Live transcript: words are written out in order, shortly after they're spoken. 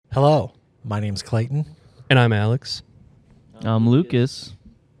Hello, my name's Clayton. And I'm Alex. I'm Lucas.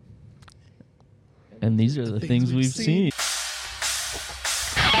 And these are the things we've seen.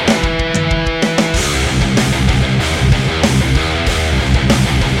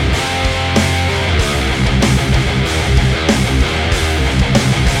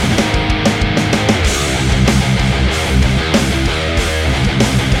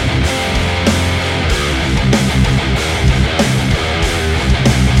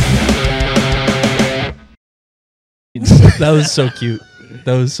 That was so cute.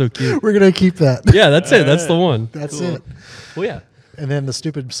 That was so cute. We're going to keep that. Yeah, that's it. That's the one. That's Cool. it. Well, yeah. And then the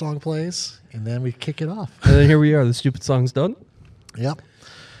stupid song plays, and then we kick it off. And then here we are. The stupid song's done. Yep.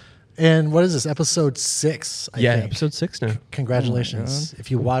 And what is this? Episode 6, I think. Episode 6 now. Congratulations.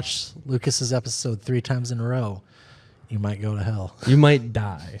 If you watch Lucas's episode 3 times in a row, you might go to hell. You might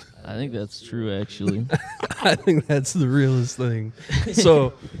die. I think that's true, actually. I think that's the realest thing.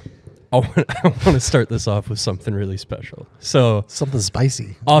 So I want to start this off with something really special. So Something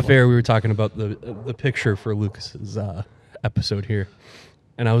spicy. off air, we were talking about the picture for Lucas's episode here,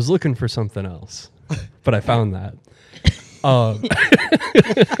 and I was looking for something else, but I found that. I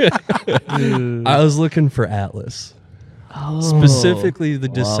was looking for Atlas, specifically the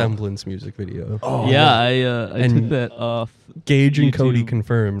wow. Dissemblance music video. Yeah, I And took that off. Gage and Cody YouTube.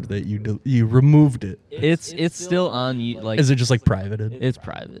 confirmed that you removed it. It's still on you. Like Is it just like privated? it's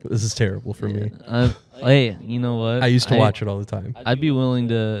private. This is terrible for me. Hey, you know what? I used to watch it all the time. I'd be willing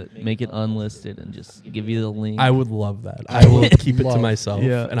to make it unlisted and just give you the link. I would love that. I will keep it to love- myself,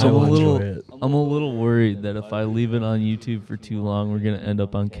 Yeah, and I will enjoy it. I'm a little worried that if I leave it on YouTube for too long, we're gonna end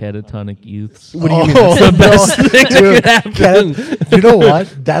up on Catatonic Youths. What do you mean? Oh, That's the best no. thing that Dude, could happen. You know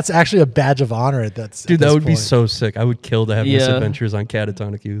what? That's actually a badge of honor. That's Dude, at that this would be point. so sick. I would kill to have Yeah. misadventures on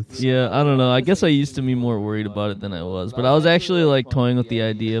Catatonic Youths. Yeah, I don't know. I guess I used to be more worried about it than I was, but I was actually like toying with the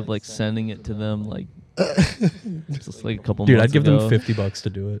idea of like sending it to them, like just like a couple. Dude, months I'd give ago. them $50 to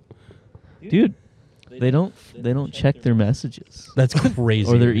do it. Dude, they don't check their messages That's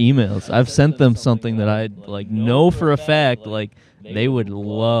crazy. or their emails. I've sent them something that I like know for a fact like they would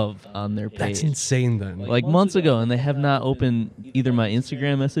love on their page. That's insane. Then, Like months ago, and they have not opened either my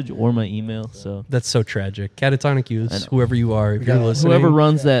Instagram message or my email. So that's so tragic. Catatonic I Youths, know. whoever you are, if you're gotta- listening, whoever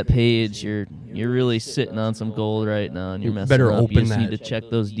runs that page, you're really sitting on some gold right now, and you're You messing better up. You open just that. need to check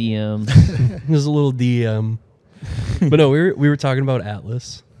those DMs. there's a little DM. But no, we were talking about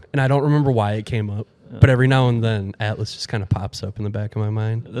Atlas, and I don't remember why it came up. But every now and then, Atlas just kind of pops up in the back of my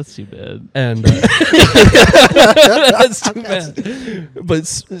mind. That's too bad. And that's too bad. But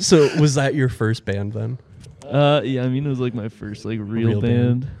so was that your first band then? Yeah, I mean it was like my first like real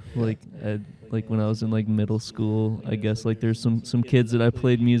band. band. Like when I was in like middle school, I guess like there's some kids that I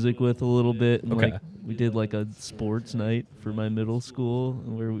played music with a little bit. And, Okay. Like we did like a sports night for my middle school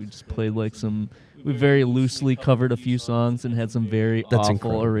where we just played like we very loosely covered a few songs and had some very That's awful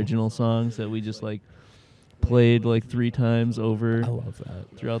incredible. original songs that we just like played like 3 times over I love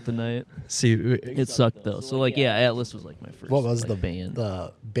that. throughout the night. See, It sucked though. So like yeah, Atlas was like my first. What was like, the band?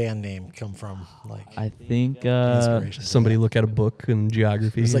 The band name come from? Like I think inspiration. somebody look at a book in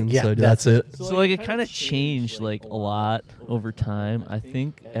geography It's like, and yeah, said, that's it. So like it kind of changed like a lot over time. I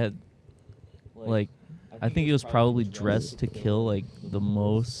think it was probably Dress to Kill like the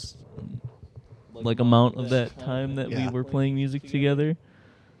most like amount of that time that Yeah. we were playing music together.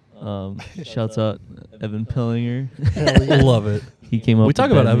 Shouts out Evan Pellinger. Hell yeah. Love it. He came up. We talk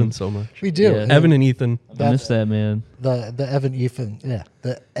with about that Evan name. so much. We do. Yeah. Evan and Ethan. I miss that man. The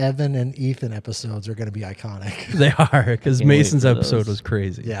Evan and Ethan episodes are going to be iconic. They are, because Can't wait Mason's for episode those. was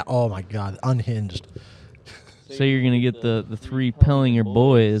crazy. Yeah. Oh my God. Unhinged. So you're gonna get the 3 Pellinger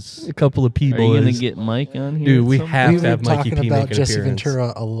boys. A couple of Are you P-boys. gonna get Mike on here? Dude, at we some have We've to have been Mikey talking P about make an Jesse appearance.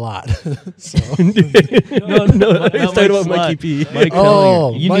 Ventura a lot. So. no, Not he's talking about Mike Mikey P. Mike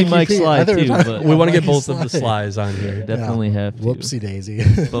Oh, Pellinger. You Mikey need Mike P. I Sly thought you were too, talking but We want to get Mikey both of the Sly. Slies on here. definitely have to. Whoopsie daisy.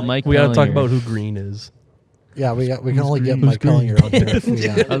 But Mike We got to talk Pellinger- about who Green is. Yeah, we can only get Who's Mike green? Pellinger on there. If we,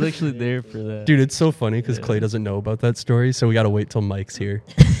 I was actually there for that. Dude, it's so funny because Clay doesn't know about that story, so we got to wait till Mike's here.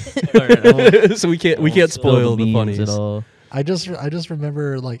 All right, I won't- So we I can't won't spoil the beans funnies. at all. I just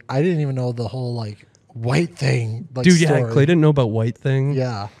remember like I didn't even know the whole like white thing. Like, Dude, story. yeah, Clay didn't know about White Thing.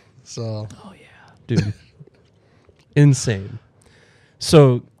 Yeah. So Oh yeah. Dude. Insane.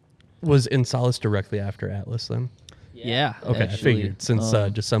 So was In Solace directly after Atlas then? Yeah. Okay, actually, I figured since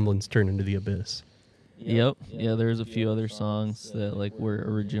Dissemblance turned into the Abyss. Yep. Yeah, there's a few other songs that like were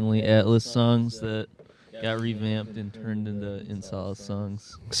originally Atlas songs that got revamped and turned into Insala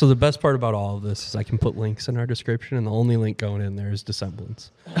songs. So the best part about all of this is I can put links in our description, and the only link going in there is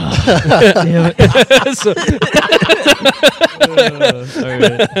Dissemblance. Damn it. So, All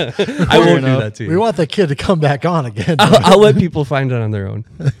right. I won't do enough. that to you. We want the kid to come back on again. I'll let people find it on their own,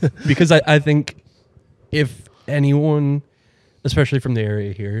 because I think if anyone, especially from the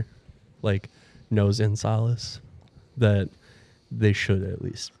area here, like knows Insalas, that they should at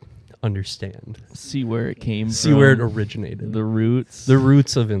least understand, See where it came from. see where it originated, The roots. the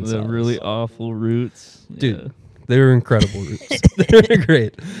roots of Insalas. The really awful roots. Dude, Yeah. they were incredible roots. They were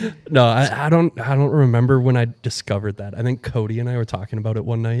great. No, I don't remember when I discovered that. I think Cody and I were talking about it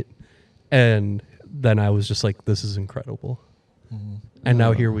one night, and then I was just like, "This is incredible." And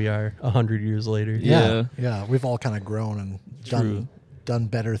now here we are, 100 years later. Yeah. We've all kind of grown and True. done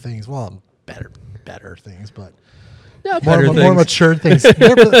better things. Well, better things, but Yeah, more better things. mature things.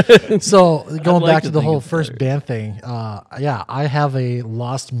 So going like back to to the think whole it's first better. band thing, I have a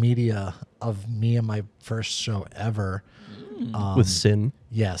lost media of me and my first show ever. With Sin.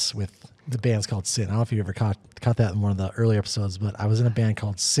 Yes, with the band's called Sin. I don't know if you ever caught that in one of the early episodes, but I was in a band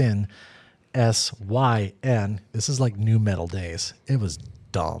called Sin, SYN. This is like new metal days. It was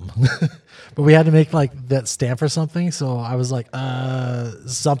dumb. But we had to make like that stand for something. So I was like,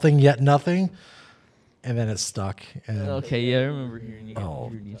 something yet nothing. And then it stuck. And Okay, yeah, I remember hearing you, Oh,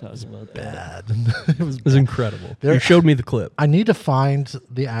 hearing you talk about that. bad. It was It was incredible. There- You showed me the clip. I need to find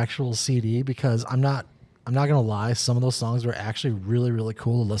the actual CD because I'm not gonna lie. Some of those songs were actually really, really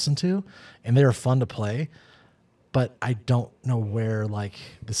cool to listen to, and they were fun to play. But I don't know where like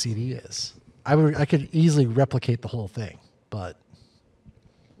the CD is. I could easily replicate the whole thing, but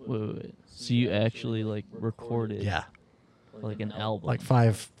Wait. So you actually like recorded yeah, like an album? like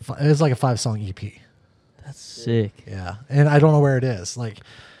five. It was like a 5-song EP. That's sick. Yeah, and I don't know where it is. Like,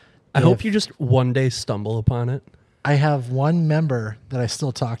 I hope if- you just one day stumble upon it. I have one member that I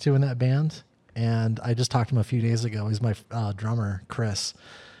still talk to in that band, and I just talked to him a few days ago. He's my drummer, Chris,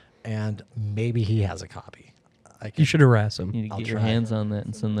 and maybe he has a copy. You should harass him. You need to I'll get your try. hands on that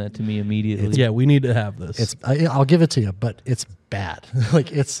and send that to me immediately. Yeah, we need to have this. I'll give it to you, but it's bad.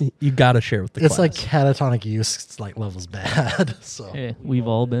 Like it's You got to share with the it's like class. catatonic use. It's like levels bad. So Hey, we've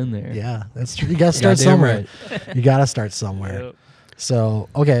all been there. yeah, that's true. You got to start Goddamn somewhere. You got to start somewhere. Yep. So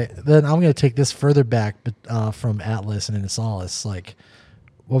okay, then I'm going to take this further back, but from Atlas and Insalas. Like,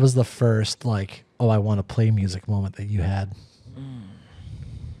 what was the first like? Oh, I want to play music moment that you had?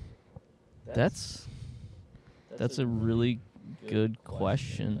 That's a really good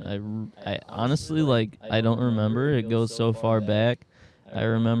question. I honestly like I don't remember. It goes so far back. I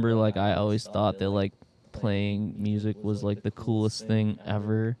remember like I always thought that like playing music was like the coolest thing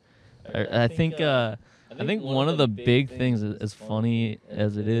ever. I think one of the big things, as funny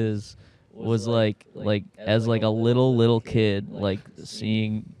as it is, was like as like a little kid like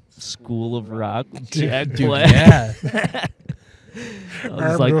seeing School of Rock with Jack Black. Yeah. I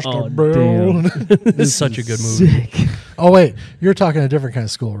was like, Mr. oh Brown." damn, This is such a good movie. sick. Oh wait, you're talking a different kind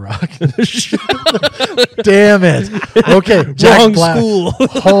of school rock. Damn it. Okay, Jack Wrong Black. school.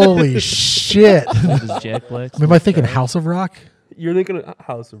 Holy shit. What is Jack Black? Am I thinking House of Rock? You're thinking of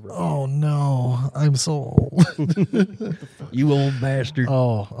House of Rock. Oh no, I'm so old. You old bastard.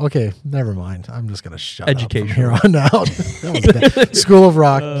 Oh, okay, never mind. I'm just gonna shut Education. up from here on out. That was bad. School of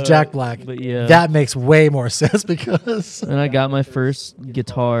Rock, Jack Black. but yeah. That makes way more sense because And I got my first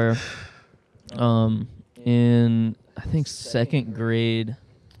guitar in I think second grade.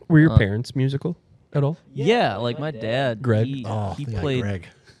 Were your parents musical at all? Yeah, like my dad, Greg? he yeah, played Greg.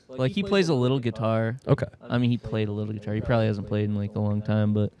 like he plays a little guitar. Okay. I mean, he played a little guitar. He probably hasn't played in like a long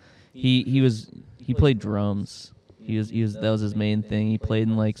time, but he played drums. He was that was his main thing. He played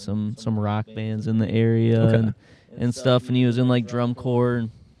in like some rock bands in the area Okay. and stuff, and he was in like drum corps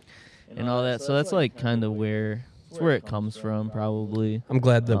and all that. So that's like kind of where it comes from, probably. I'm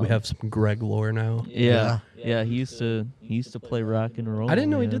glad that we have some Greg lore now. Yeah. He used to play rock and roll. I didn't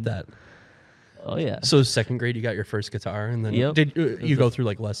know he man. did that. Oh yeah. So second grade, you got your first guitar, and then Yep. did you That's go a- through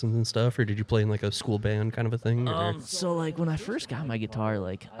like lessons and stuff, or did you play in like a school band kind of a thing? or- So like when I first got my guitar,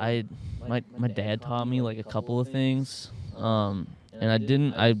 like my dad taught me like a couple of things, and I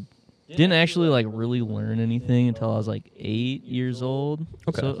didn't actually like really learn anything until I was like 8 years old.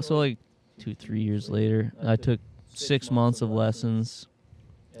 Okay. So like 2-3 years later, I took 6 months of lessons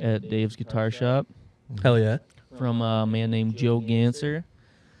at Dave's Guitar Shop Hell yeah. from a man named Joe Ganser.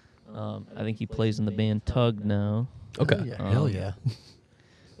 I think he plays in the band Tug now. Okay. Hell yeah. Hell yeah.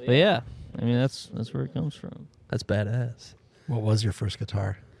 But yeah, I mean that's where it comes from. That's badass. What was your first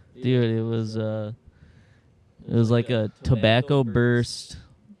guitar? Dude, it was like a tobacco burst,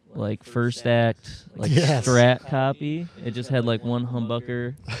 like first act, like Yes. Strat copy. It just had like one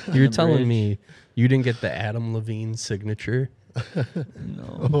humbucker. and You're a telling bridge. me you didn't get the Adam Levine signature?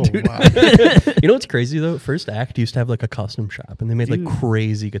 No. Oh wow. You know what's crazy though? First Act used to have like a custom shop, and they made Dude. like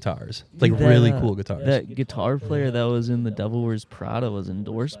crazy guitars, like That, really cool guitars. That guitar player that was in The Devil Wears Prada was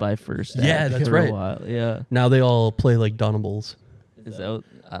endorsed by First Act. Yeah, that's for a right. while. Yeah. Now they all play like Dunables. Is that?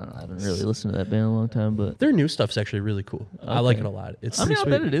 I don't know. I haven't really listened to that band in a long time, but Their new stuff's actually really cool. I like Okay. it a lot. It's I mean, I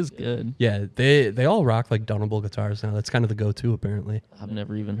pretty bet sweet. it is good. Yeah, they all rock like Dunable guitars now. That's kind of the go-to apparently. I've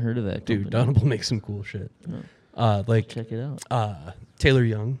never even heard of that. Dude, company. Dunable makes some cool shit. Oh, Like check it out. Taylor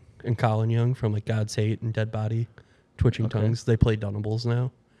Young and Colin Young from like God's Hate and Dead Body, Twitching Okay. Tongues. They play Dunables now.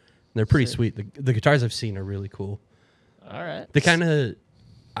 And they're pretty Sick. sweet. The guitars I've seen are really cool. All right. They kind of,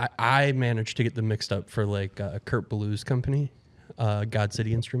 I managed to get them mixed up for like Kurt Ballew's company, God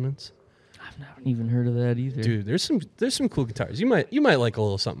City Instruments. I've not even heard of that either. Dude, there's some cool guitars. You might like a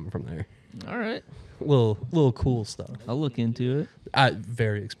little something from there. All right. Little cool stuff. I'll look into it.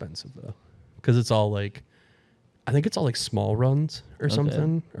 Very expensive though, because it's all like, I think it's all like small runs or Okay.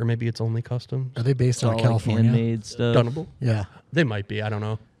 something, or maybe it's only custom. Are they based It's out all of like California? handmade stuff. Dunable. Yeah, They might be. I don't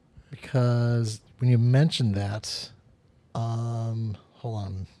know. because when you mentioned that, hold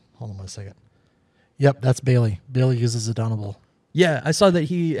on 1 second. Yep, that's Bailey. Bailey uses a Dunable Yeah, I saw that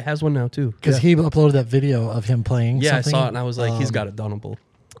he has one now too. because he uploaded that video of him playing. Yeah, something. I saw it and I was like, he's got a Dunable.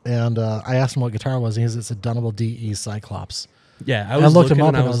 And I asked him what guitar it was, and it's a Dunable DE Cyclops. Yeah, I I was looked looking him up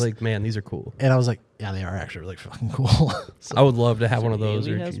and I and I was was- like, man, these are cool. And I was like, yeah, they are actually really fucking cool. So, I would love to have one of So those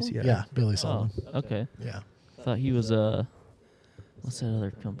or Bailey has one? GCI. yeah, Bailey saw Oh, one. okay. Yeah. I thought he was what's that other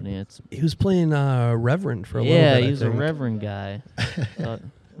company? It's He was playing Reverend for a little yeah, bit. he was I a think. Reverend guy. Thought,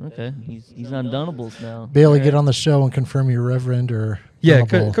 okay, he's on Dunables now. Bailey, All get right. on the show and confirm you're Reverend or Yeah,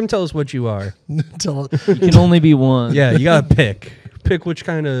 Dunable. come tell us what you are. Tell You can only be one. Yeah, you gotta pick which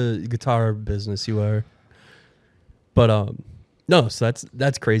kind of guitar business you are. But no, so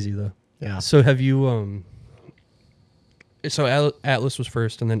that's crazy though. yeah. So have you so Atlas was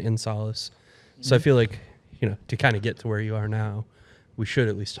first and then In Solace. So I feel like, to kind of get to where you are now, we should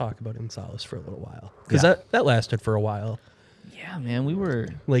at least talk about In Solace for a little while, because Yeah. that lasted for a while. Yeah, man, we were.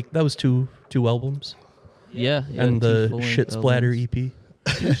 Like that was two albums Yeah, and two the full-length Shit Splatter albums. EP.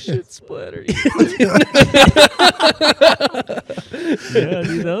 Shit splatter. Yeah,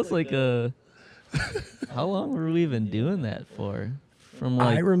 dude, that was like a. How long were we even doing that for? From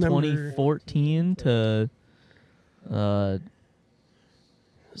I like remember- 2014 to. It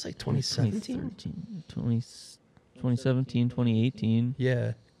was like 2017. 2017, 2018.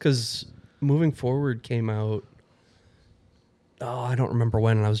 Yeah, because Moving Forward came out. Oh, I don't remember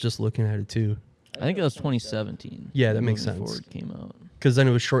when, and I was just looking at it too. I think it was 2017. Yeah, that makes Moving sense. Forward came out. Because then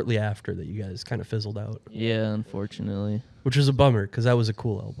it was shortly after that you guys kind of fizzled out, Yeah, unfortunately. which was a bummer because that was a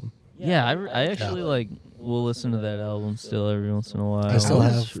cool album. Yeah, I actually will listen to that album still every once in a while. I still I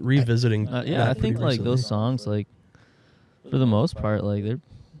was have- revisiting. Yeah, that I pretty think like those recently. songs, like for the most part, like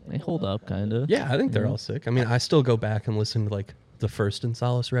they hold up, kind of. Yeah, I think they're all sick. I mean, I still go back and listen to like the first In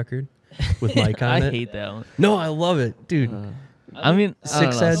Solace record with Mike on I it. hate that one. No, I love it, dude. I mean, I Six don't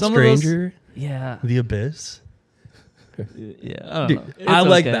know. Sad Some of those- Stranger, yeah, The Abyss. yeah. I don't Dude, know. I It's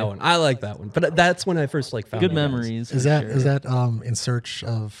like okay. that one. I like that one. But that's when I first like found Good you guys. memories. Is for that sure. is that In Search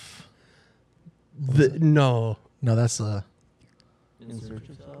of? No, No, that's In Search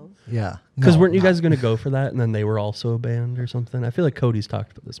of Solace? yeah. because No, weren't you not- guys going to go for that, and then they were also a band or something? I feel like Cody's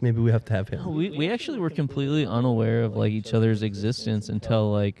talked about this. Maybe we have to have him. No, we actually were completely unaware of like each other's existence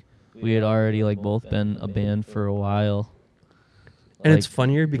until like we had already like both been a band for a while. And Like, it's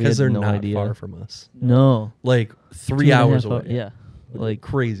funnier we because had they're no not idea. far from us. No, Like 3 2.5 hours hour- away. Yeah, like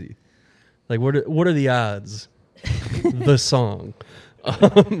Crazy. Like what are the odds? The song.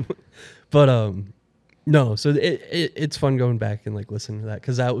 But no, so it's fun going back and like listening to that,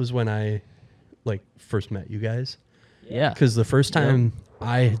 because that was when I like first met you guys. yeah. Because the first time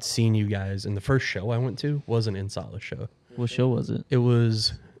I had seen you guys, and the first show I went to was an In Solace show. What show was it? It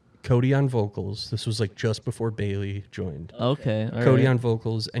was Cody on vocals. This was like just before Bailey joined. Okay, all Cody right. on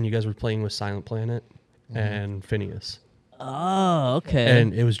vocals, and you guys were playing with Silent Planet and Phineas. Oh, okay.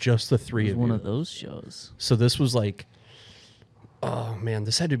 And it was just the it three was of one you. of those shows. So this was like, oh man,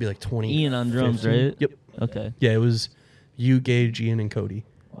 this had to be like 20. Ian on drums, right? Yep. Okay. Yeah, it was you, Gage, Ian, and Cody.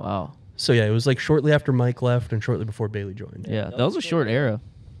 Wow. So yeah, it was like shortly after Mike left and shortly before Bailey joined. Yeah, that was a short era.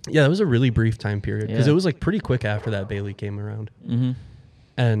 Yeah, that was a really brief time period because Yeah. it was like pretty quick after that Bailey came around. Mm-hmm.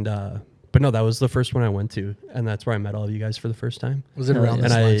 And but no, that was the first one I went to, and that's where I met all of you guys for the first time. Was it Hell around yeah.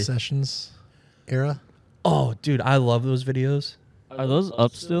 this And live I- sessions era? Oh, dude, I love those videos. Are those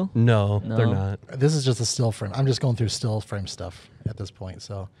up still? No, No. they're not. This is just a still frame. I'm just going through still frame stuff at this point.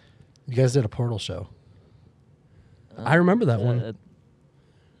 So, you guys did a Portal show. I remember that one.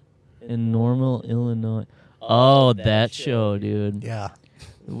 In Normal, Illinois. Oh, that show, dude. Yeah.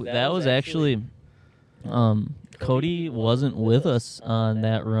 That was actually, Cody wasn't with us on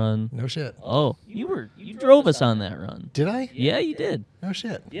that run. No shit. Oh, you drove us on that run. Did I? Yeah, you did. No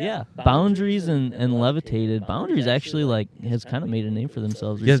shit. Yeah. Boundaries and Levitated. Boundaries actually has kind of made a name for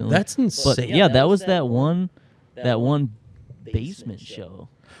themselves Yeah, recently. that's insane. But yeah, that was that one basement show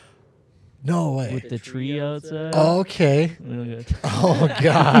No way. with the tree outside. Okay. Okay. Oh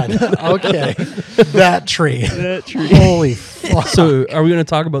God. Okay. That tree. That tree. Holy fuck. So, are we going to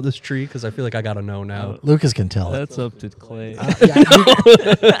talk about this tree? Because I feel like I got to know now. Lucas can tell it. That's up to Clay. Yeah,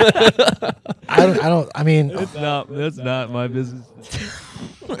 I don't. I mean. That's not my business.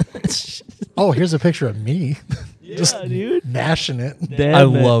 Oh, here's a picture of me. Just dude. mashing it. I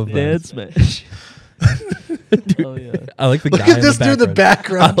love that. Dad smash. Oh yeah. I like the Look guy at this in dude in the the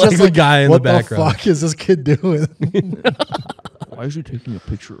background. background. I like Just the guy in the what background. the fuck is this kid doing? Why is he taking a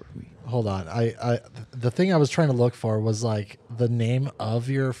picture of me? Hold on. The thing I was trying to look for was like the name of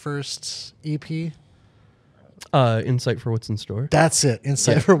your first EP. Insight for what's in store. That's it.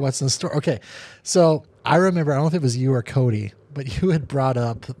 Insight for what's in store. Okay. So I remember, I don't know if it was you or Cody, but you had brought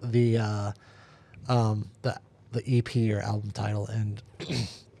up the EP or album title, and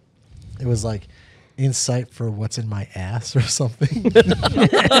it was like Insight for what's in my ass or something.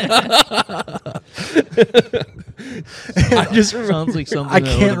 I just remember, Sounds like something. I that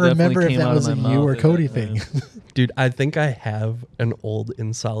can't would've remember definitely if came that out was of a my you mouth or at Cody that thing. time. dude, I think I have an old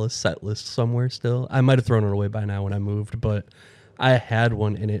In Solace set list somewhere still. I might have thrown it away by now when I moved, but I had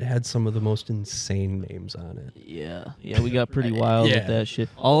one and it had some of the most insane names on it. Yeah, we got pretty wild Yeah. with that shit.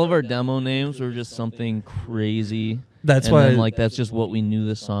 All of our demo names were just something crazy. That's and why, then, that's just what we knew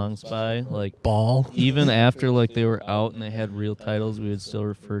the songs by. Like, Ball. even after they were out and they had real titles, we would still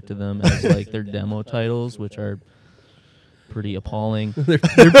refer to them as their demo titles, which are pretty appalling. they're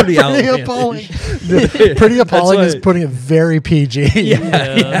pretty Pretty outlandish. appalling. Pretty appalling why- is putting it very PG.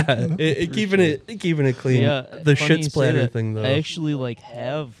 Yeah. Keeping it clean. Yeah, The funny shit you say splatter that. thing though. I actually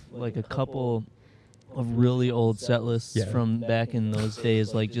have a couple of really old set lists Yeah. from back in those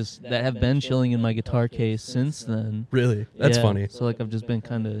days, just that have been chilling in my guitar case since then. Really? That's Yeah, funny. So I've just been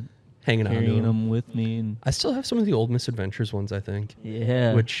kind of Hanging on to carrying them. them with me, and I still have some of the old Misadventures ones, I think.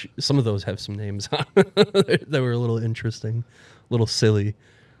 yeah, Which some of those have some names on that were a little interesting, a little silly.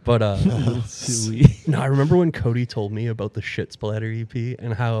 But silly. no, I remember when Cody told me about the Shit Splatter EP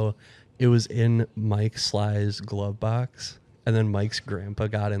and how it was in Mike Sly's glove box, and then Mike's grandpa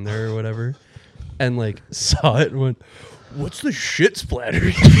got in there or whatever, and saw it and went, "What's the Shit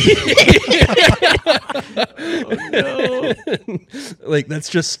Splatter EP?" That's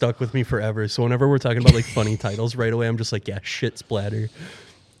just stuck with me forever. So whenever we're talking about funny titles, right away I'm just like, yeah, Shit Splatter.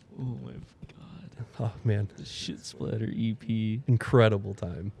 Oh my god, Oh man, the Shit Splatter E EP. incredible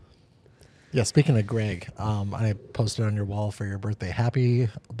time. Yeah, speaking of Greg, I posted on your wall for your birthday. Happy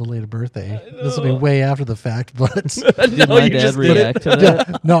belated birthday. This will be way after the fact, but Did my dad react to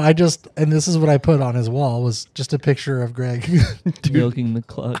that? no, and this is what I put on his wall was just a picture of Greg. Milking the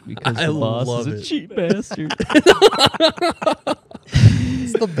clock because I the boss love is a it. cheap bastard.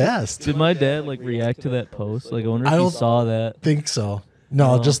 It's the best. Did my dad react to that post? I wonder I if he don't saw that. Think so.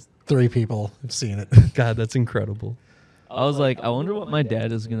 No, No. just 3 people have seen it. God, that's incredible. I was like, I wonder what my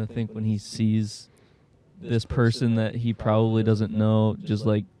dad is gonna think when he sees this person that he probably doesn't know just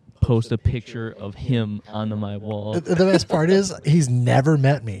post a picture of him onto my wall. The best part is he's never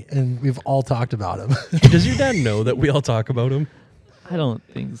met me, and we've all talked about him Does your dad know that we all talk about him? I don't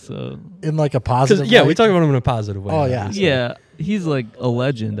think so. in a positive Yeah, way. we talk about him in a positive way. Oh, yeah. obviously. Yeah, he's a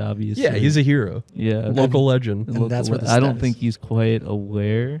legend, obviously. Yeah, he's a hero. yeah Local legend And that's where the I don't status- think he's quite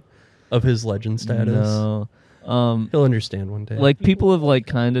aware. of his legend status. No. He'll understand one day. People have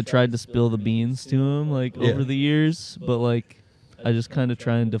kind of tried to spill the beans to him Yeah. over the years, but I just kind of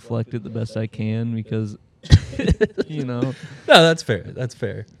try and deflect it the best I can because No, that's fair. That's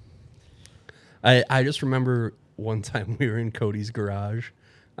fair. I just remember one time we were in Cody's garage.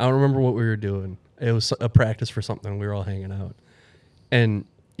 I don't remember what we were doing. It was a practice for something. We were all hanging out. And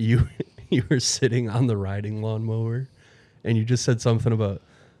you were sitting on the riding lawnmower and you just said something about,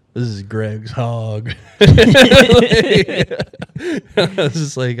 "This is Greg's hog." I was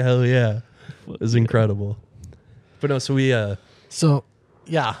just like, hell yeah. It was incredible. But no, so we So,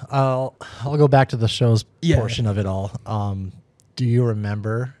 yeah, I'll go back to the show's Yeah. portion of it all. Do you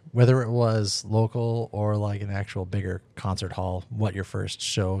remember whether it was local or an actual bigger concert hall, what your first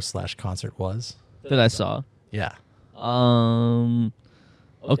show / concert was? that I saw. Yeah.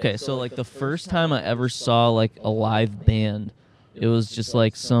 Okay, so like the first time I ever saw like a live band, it was just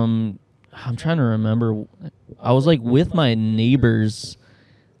like some. I'm trying to remember. I was like with my neighbors,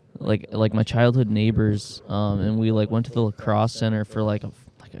 like my childhood neighbors, and we like went to the lacrosse center for like a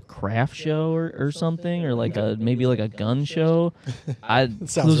craft show or something, or like a maybe like a gun show.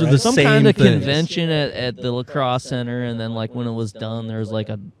 Sounds Those are right. the Some same kind of things. convention at the lacrosse center, and then like when it was done, there was like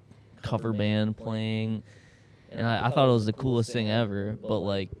a cover band playing, and I thought it was the coolest thing ever. But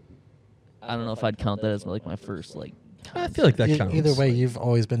like, I don't know if I'd count that as like my first like. I feel like that counts. Either way, you've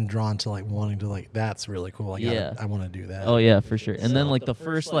always been drawn to like wanting to like that's really cool. Yeah. I want to do that. Oh yeah, for sure. And then like the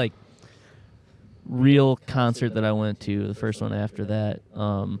first like real concert that I went to, the first one after that,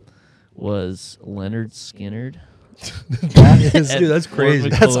 was Leonard Skinner. That is, Dude, that's crazy.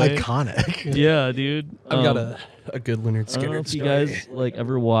 that's McCoy. iconic. Yeah, dude. I've got a good Leonard I don't know Skinner if story. you guys like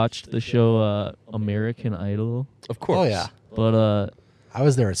ever watched the show American Idol, Of course. Oh yeah, but I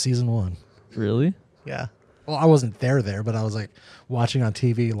was there at season 1. really, Yeah. Well, I wasn't there, but I was like watching on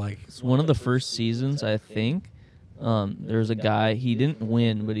TV. Like, it's one of the first seasons, I think. There's a guy, he didn't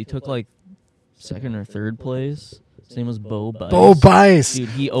win, but he took like second or third place. His name was Bo Bice. Bo Bice. Dude,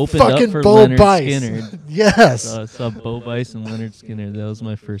 he opened Fucking up for Bo Leonard Bice. Skinner. Yes. So I saw Bo Bice and Leonard Skinner. That was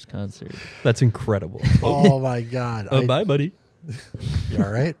my first concert. That's incredible. Oh my God. Bye, buddy. You all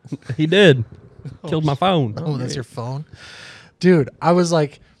right? He did. Killed my phone. Oh, that's your phone, dude. I was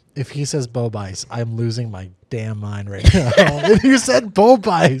like, if he says Bo Bice, I'm losing my damn mind right now. And you said Bo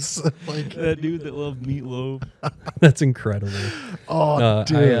Bice. Like, That dude that loved meatloaf. That's incredible. oh,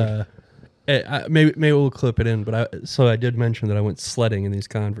 dude. Maybe we'll clip it in, but I did mention that I went sledding in these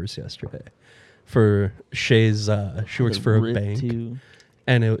Converse yesterday for Shay's. She works for a Ripped bank, too.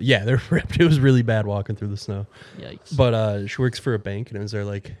 and they're ripped. It was really bad walking through the snow. Yikes. But she works for a bank, and it was their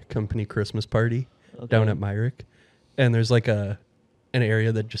like company Christmas party down at Myrick, and there's like an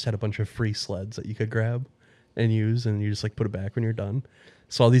area that just had a bunch of free sleds that you could grab and use, and you just like put it back when you're done.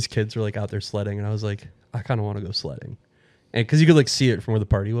 So all these kids were like out there sledding, and I was like, I kind of want to go sledding. And because you could like see it from where the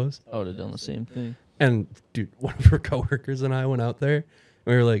party was. I would have done the same thing. And dude, one of our coworkers and I went out there and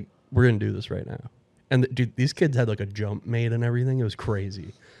we were like, we're going to do this right now. And dude, these kids had like a jump made and everything. It was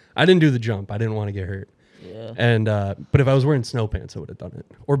crazy. I didn't do the jump. I didn't want to get hurt. Yeah. And, but if I was wearing snow pants, I would have done it,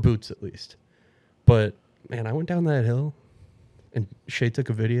 or boots at least. But man, I went down that hill and Shay took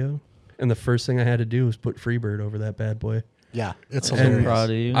a video. And the first thing I had to do was put Freebird over that bad boy. Yeah, it's I'm hilarious. proud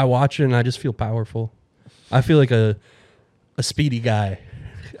of you. I watch it and I just feel powerful. I feel like a speedy guy.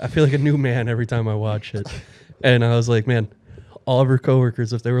 I feel like a new man every time I watch it. And I was like, man, all of her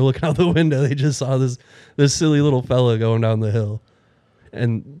coworkers, if they were looking out the window, they just saw this silly little fella going down the hill.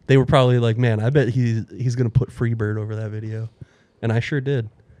 And they were probably like, man, I bet he's going to put Freebird over that video. And I sure did.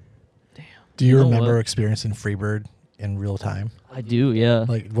 Do you You know remember what? experiencing Freebird in real time? I do, yeah.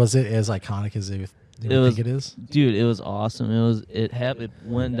 Like, was it as iconic as you It was- think it is? Dude, it was awesome. It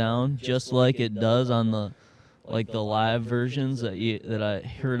went down just like it does on the live versions that I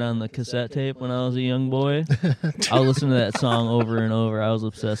heard on the cassette tape when I was a young boy. I would listen to that song over and over. I was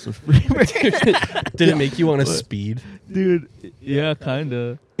obsessed with Freebird. Did it make you want to speed? Dude, yeah, kind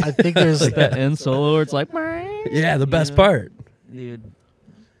of. I think there's Like that end solo where it's like, Yeah, the best Yeah. part. dude.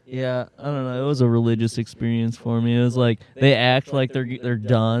 Yeah, I don't know. It was a religious experience for me. It was like they act like they're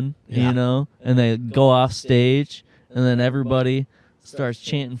done, Yeah. you know, and they go off stage, and then everybody starts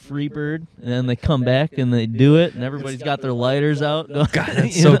chanting Freebird, and then they come back and they do it, and everybody's got their lighters out. God,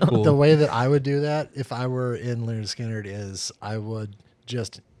 that's you so know? cool. the way that I would do that if I were in Leonard Skinner is I would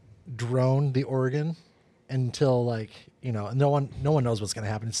just drone the organ until like, you know, no one knows what's going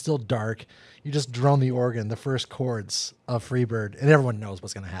to happen. It's still dark. You just drone the organ, the first chords of Freebird, and everyone knows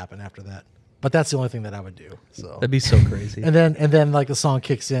what's going to happen after that. But that's the only thing that I would do. So That'd be so crazy. and then like the song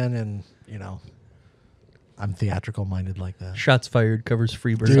kicks in, and you know, I'm theatrical minded like that. Shots Fired covers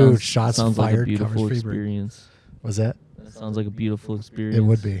Freebird. Dude, Shots sounds like a Fired beautiful covers Freebird. experience. Was that? That sounds like a beautiful experience. It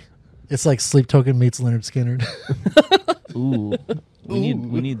would be. It's like Sleep Token meets Leonard Skinner. Ooh, we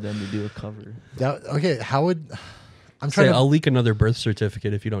need them to do a cover. That, okay, how would I'm Say, trying to I'll leak another birth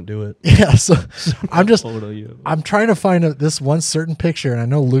certificate if you don't do it. yeah, so I'm just Photo you. I'm trying to find this one certain picture, and I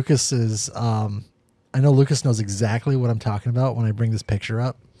know Lucas is I know Lucas knows exactly what I'm talking about when I bring this picture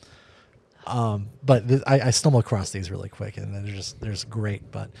up. But I stumble across these really quick, and there's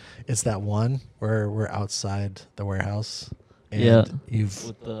great. But it's that one where we're outside the warehouse, and Yeah. you've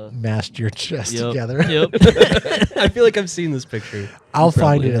With the mashed your chest Yep. together. Yep. I feel like I've seen this picture. I'll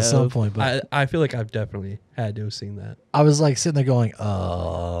find probably it at some have. point. But I feel like I've definitely had to have seen that. I was like sitting there going,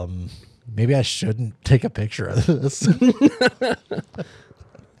 maybe I shouldn't take a picture of this.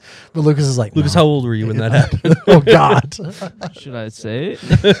 But Lucas is like, Lucas, no. how old were you when that happened? Oh God. Should I say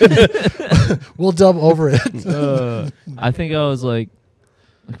it? We'll dub over it. I think I was like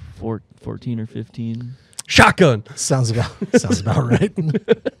 14 or 15. Shotgun. Sounds about right.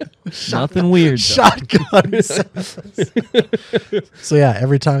 Nothing weird. Though. Shotgun. So yeah,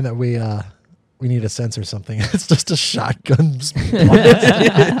 every time that we need to censor something, it's just a shotgun.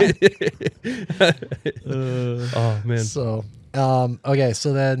 Oh man. So okay,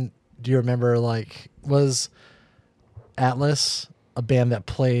 so then do you remember, like, was Atlas a band that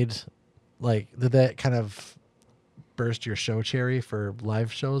played, like, did that kind of burst your show cherry for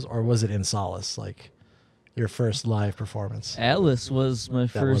live shows, or was it In Solace, like your first live performance? Atlas was my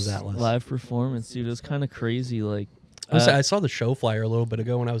first Atlas. live performance, dude. It was kind of crazy. Like, I saw the show flyer a little bit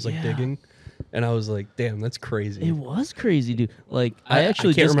ago when I was like Yeah. digging, and I was like, "Damn, that's crazy." it was crazy, dude. Like, I I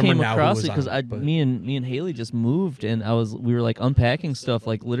actually can't just remember came now who across was it because on it, but- me and Haley just moved, and we were like unpacking stuff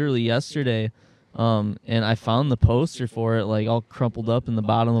like literally yesterday, and I found the poster for it like all crumpled up in the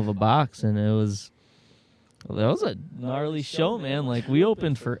bottom of a box, and that was a gnarly show, man. Like, we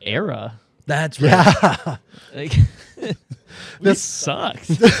opened for Era. That's right. Yeah. Like, This- this sucks.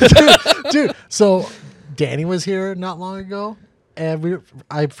 Dude, so Danny was here not long ago, and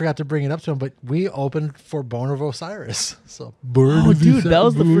I forgot to bring it up to him, but we opened for Born of Osiris. So Oh, dude, that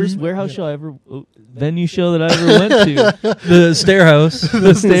was the first warehouse show venue show that I ever went to. The stair house.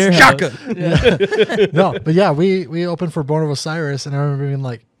 The stair house. Shotgun. No, but yeah, we opened for Born of Osiris, and I remember being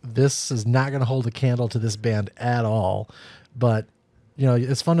like, this is not going to hold a candle to this band at all. But, you know,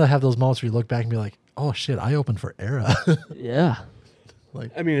 it's fun to have those moments where you look back and be like, oh shit, I opened for Era. Yeah.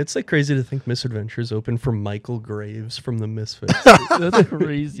 I mean, it's like crazy to think Misadventures opened for Michael Graves from the Misfits. That's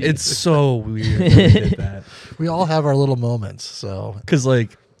crazy. It's so weird that they did that. We all have our little moments. So Because,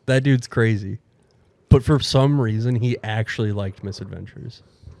 like, that dude's crazy. But for some reason, he actually liked Misadventures.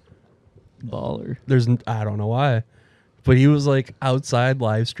 baller. I don't know why. But he was, like, outside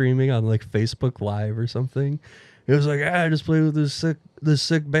live streaming on, like, Facebook Live or something. He was like, I just played with this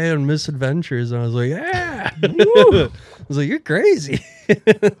sick band, Misadventures. And I was like, yeah. I was like, you're crazy.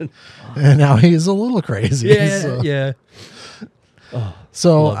 and now he's a little crazy. Yeah, so. yeah. Oh,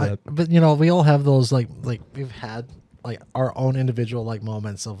 So, love that. but you know, we all have those like we've had like our own individual like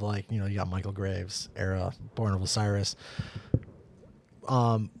moments of, like, you know, you got Michael Graves, Era, Born of Osiris.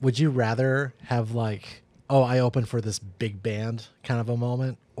 Would you rather have like, oh, I opened for this big band kind of a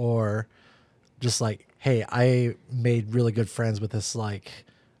moment, or just like, hey, I made really good friends with this like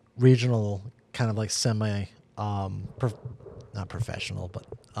regional kind of like semi not professional, but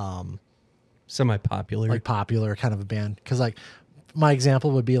Semi-popular. like popular kind of a band? Because like my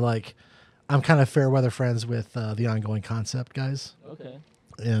example would be like, I'm kind of fair weather friends with the Ongoing Concept guys, Okay.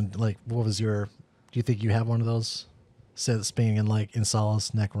 and like, what was your? Do you think you have one of those? Since being in like In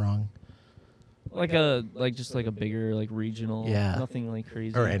Solace, Neck Wrong, Just like a bigger like regional. Yeah. Nothing like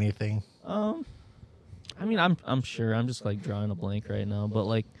crazy. or anything? I mean, I'm sure. I'm just like drawing a blank right now, but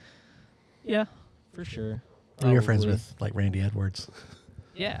like, yeah, for sure. You're friends Probably. with like Randy Edwards,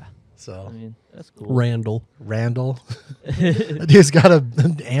 Yeah. so I mean, that's cool. Randall. Randall. That dude's got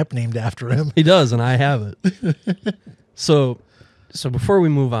an amp named after him. He does, and I have it. So before we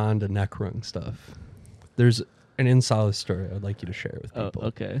move on to Neckrung stuff, there's an In Solace story I'd like you to share with Oh, people.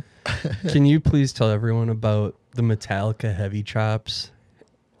 okay. Can you please tell everyone about the Metallica Heavy Chops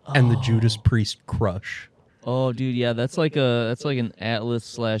and the Judas Priest Crush? Oh, dude, yeah, that's like an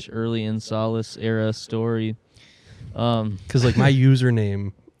Atlas / early In Solace era story. Because like my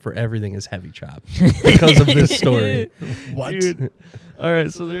username for everything is Heavy Chops because of this story. What? Dude. All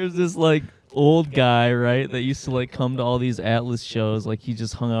right, so there's this like old guy, right, that used to like come to all these Atlas shows. Like, he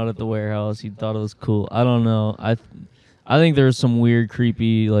just hung out at the warehouse. He thought it was cool. I don't know. I think there's some weird,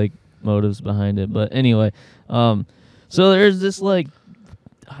 creepy like motives behind it. But anyway, so there's this like,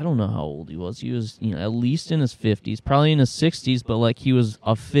 I don't know how old he was. He was, you know, at least in his 50s, probably in his 60s, but like he was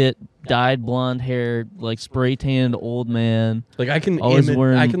a fit, dyed blonde hair, like spray tanned old man. Like I can Always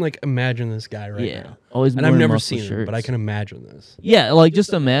wearing- I can like imagine this guy right Yeah, now. always And I've wearing never muscle seen him, shirts. but I can imagine this. Yeah, like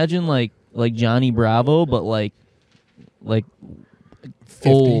just imagine like Johnny Bravo, but like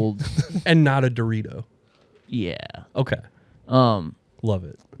old. And not a Dorito. Yeah. Okay. Love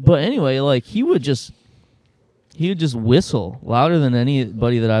it. But anyway, like he would just whistle louder than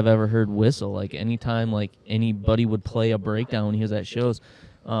anybody that I've ever heard whistle. Like anytime like anybody would play a breakdown when he was at shows,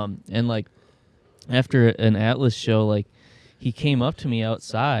 and like after an Atlas show, like he came up to me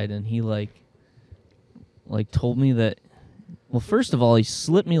outside and he like told me that. Well, first of all, he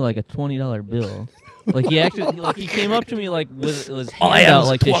slipped me like a $20 bill. Like he actually, like he came up to me like with his All I hand have out is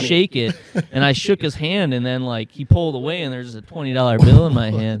like to 20. shake it, and I shook his hand, and then like he pulled away, and there's a $20 bill in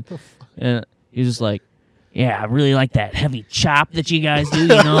my hand, and he was just like, "Yeah, I really like that heavy chop that you guys do. You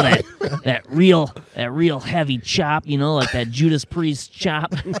know that real heavy chop. You know, like that Judas Priest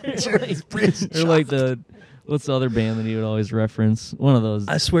chop, or like the." What's the other band that he would always reference? One of those.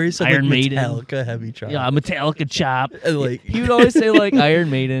 I swear he said Iron like Maiden. Metallica heavy chop. Yeah, Metallica chop. And, like- he would always say like Iron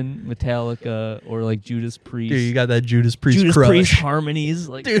Maiden, Metallica, or like Judas Priest. Dude, you got that Judas Priest Judas crush. Priest harmonies.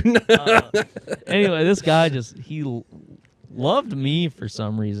 Like, Dude, no. Anyway, this guy loved me for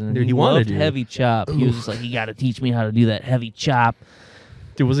some reason. Dude, he loved wanted you. heavy chop. He was just like, you got to teach me how to do that heavy chop.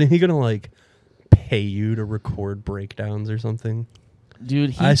 Dude, wasn't he gonna like pay you to record breakdowns or something?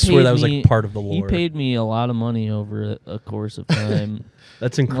 Dude, I swear paid that was me- like part of the lore. He paid me a lot of money over a course of time.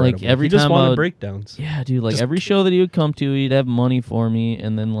 That's incredible. Like, every he just time wanted I would- breakdowns. Yeah, dude, like Just- every show that he would come to, he'd have money for me,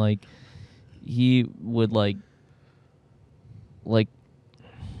 and then like he would like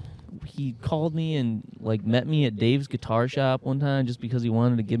he called me and like met me at Dave's guitar shop one time just because he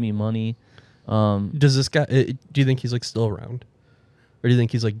wanted to give me money. Does this guy? Do you think he's like still around, or do you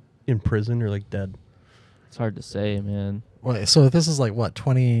think he's like in prison or like dead? It's hard to say, man. Wait, so this is like what,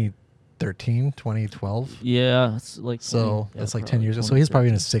 2013, 2012? Yeah, it's like So 20 that's yeah, like 10 years ago. So probably he's probably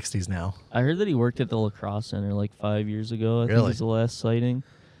in 2013. his 60s now. I heard that he worked at the lacrosse center like 5 years ago. I think Really? was the last sighting.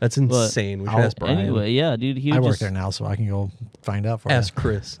 That's insane. We should I'll- ask Brian. Anyway, yeah, dude, he I would work just, there now, so I can go find out for Ask you.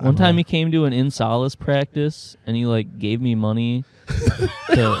 Chris. One time he came to an in solace practice and he like gave me money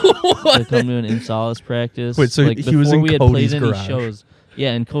to come to an in solace practice. Wait, so like, he was before in we had Cody's played any garage? shows.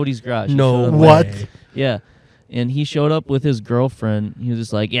 Yeah, in Cody's garage. He No showed up- way. What? Yeah. And he showed up with his girlfriend. He was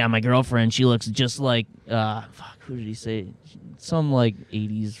just like, "Yeah, my girlfriend, she looks just like fuck, who did he say? Some like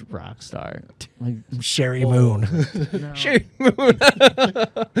 80s rock star." Like Sherry Moon. no. Sherry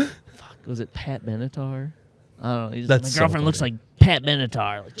Fuck, was it Pat Benatar? I don't know. He's like, That's my so girlfriend looks funny. like Pat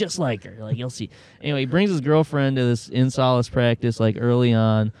Benatar, like, just like her. Like, you'll see. Anyway, he brings his girlfriend to this in solace practice like early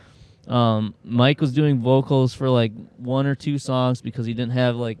on. Mike was doing vocals for like one or two songs because he didn't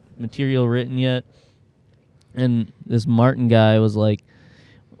have like material written yet. And this Martin guy was like,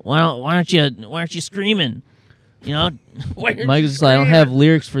 why aren't you screaming? You know, Mike was just like, I don't have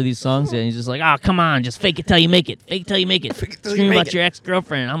lyrics for these songs yet. And he's just like, oh, come on, just fake it till you make it. Fake it till you make it. Scream about your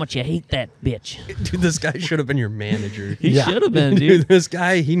ex-girlfriend and how much you hate that bitch. Dude, this guy should have been your manager. He Yeah. should have been, Dude, dude. this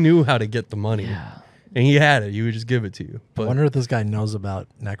guy, he knew how to get the money. Yeah. And he had it. He would just give it to you. I But wonder if this guy knows about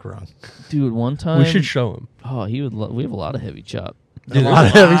Necrung. Dude, one time. we should show him. Oh, he would. We have a lot of heavy chop. Dude, a lot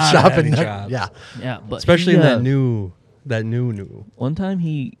of there's heavy chopping. heavy chops. Yeah. Yeah, but Especially he, in that new. One time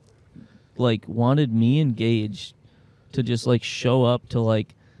he, like, wanted me and Gage to just like show up to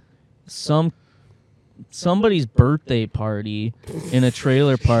like somebody's birthday party in a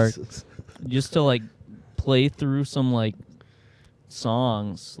trailer park, just to like play through some like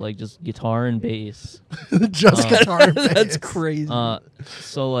songs, like just guitar and bass. Just guitar and That's bass. crazy.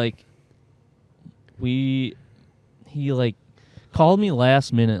 So like he like called me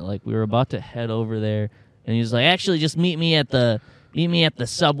last minute, like we were about to head over there, and he was like, actually just meet me at the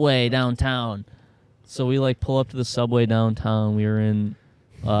subway downtown. So we like pull up to the subway downtown. We were in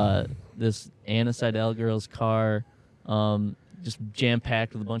this Anna Seidel girl's car, just jam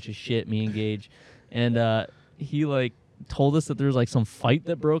packed with a bunch of shit, me and Gage. And he like told us that there was like some fight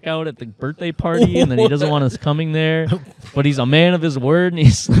that broke out at the birthday party, and that he doesn't want us coming there, but he's a man of his word, and he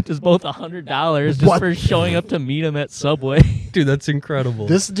slipped us both $100 just What? for showing up to meet him at Subway. Dude, that's incredible.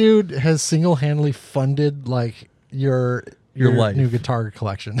 This dude has single-handedly funded like your life. new guitar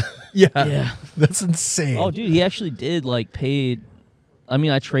collection. Yeah. That's insane. Oh, dude, he actually did like paid. I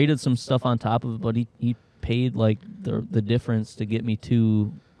mean, I traded some stuff on top of it, but he paid like the difference to get me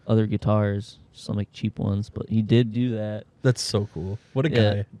two other guitars, some like cheap ones. But he did do that. That's so cool. What a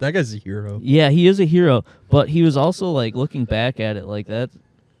Yeah. guy. That guy's a hero. Yeah, he is a hero. But he was also like looking back at it like that.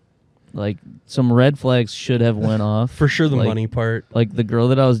 Like some red flags should have went off. For sure, the Like- money part. Like the girl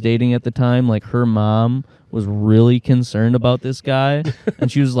that I was dating at the time, like her mom was really concerned about this guy, and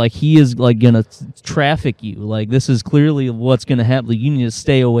she was like, he is like gonna traffic you, like this is clearly what's gonna happen, like, you need to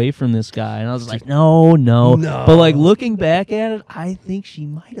stay away from this guy. And I was like, no, but like looking back at it, I think she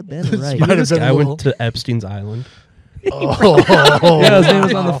might have been right. might have This been guy a went little- to Epstein's Island. Oh. Yeah, his name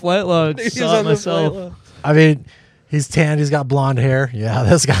was on the flight log. He was Saw it on the myself. flight log. I mean, he's tanned. He's got blonde hair. Yeah,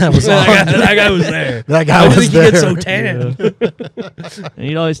 this guy was on. that guy was there. That guy How was did he there. get so tan? And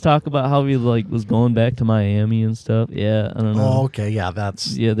he'd always talk about how he like was going back to Miami and stuff. Yeah, I don't know. Oh, okay. Yeah,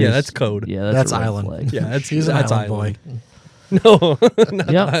 that's Yeah, Yeah, there's- that's code. Yeah, that's That's a red island. flag. Yeah, that's he's an that's island boy. No, not the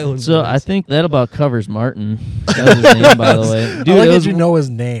Yep. Highland So Boys. I think that about covers Martin. That was his name, by the way. I Dude, like it that was you know his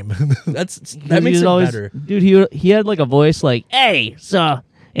name. that makes he'd it always, better. Dude, he had like a voice like, "Hey, so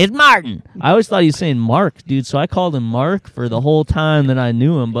it's Martin." I always thought he was saying Mark, dude. So I called him Mark for the whole time that I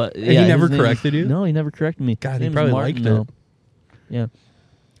knew him. But he yeah, never his name- corrected you? No, he never corrected me. God, His he name is probably Martin, liked though. it. Yeah.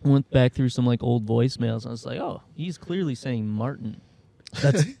 Went back through some like old voicemails. And I was like, oh, he's clearly saying Martin.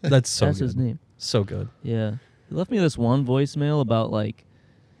 That's so That's good. his name. So good. Yeah. He left me this one voicemail about like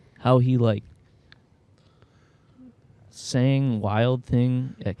how he like sang Wild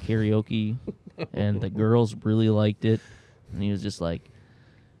Thing at karaoke and the girls really liked it. And he was just like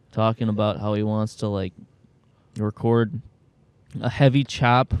talking about how he wants to like record a heavy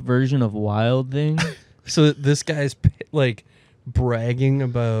chop version of Wild Thing. So this guy's like bragging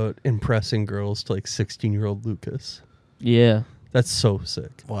about impressing girls to like 16-year-old Lucas. Yeah. That's so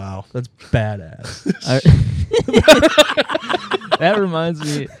sick. Wow. That's badass. That reminds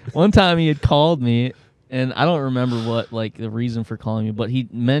me, one time he had called me, and I don't remember what like the reason for calling me, but he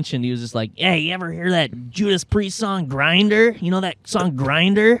mentioned, he was just like, "Hey, you ever hear that Judas Priest song Grinder? You know that song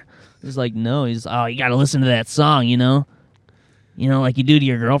Grinder?" I was like, "No." He's, "Oh, you got to listen to that song, you know, like you do to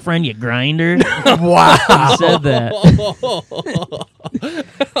your girlfriend, you grinder." Wow. He said that.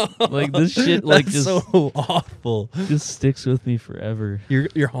 Like this shit, like That's just so awful. just sticks with me forever.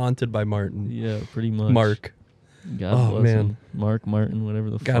 You're haunted by Martin. Yeah, pretty much. Mark. God Oh, bless man. him. Martin, whatever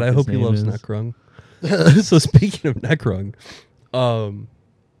the fuck. God, I his hope he name loves is. Neckrung. So speaking of Neckrung,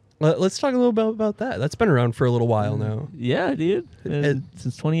 let's talk a little bit about that. That's been around for a little while now. Yeah, dude.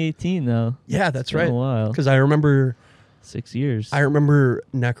 Since 2018 now. Yeah, that's It's been right. a while. Because I remember 6 years. I remember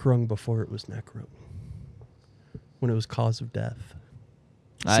Neckrung before it was Neckrung. When it was Cause of Death.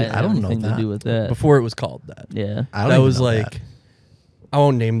 I I don't know anything that. to do with that. Before it was called that. Yeah. I don't That even was know like that. I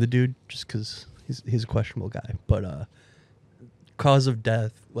won't name the dude just because he's a questionable guy. But Cause of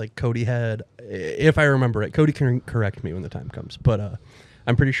Death, like Cody had, if I remember it, Cody can correct me when the time comes. But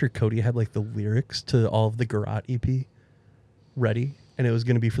I'm pretty sure Cody had like the lyrics to all of the Garot EP ready, and it was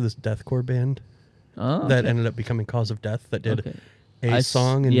going to be for this deathcore band Oh, that okay. ended up becoming Cause of Death that did Okay. a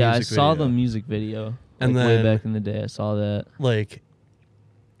song and yeah, music I saw video. the music video. And like, way then- back in the day, I saw that. Like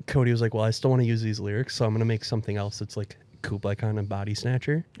Cody was like, well, I still want to use these lyrics, so I'm going to make something else that's like Kublai Khan and Body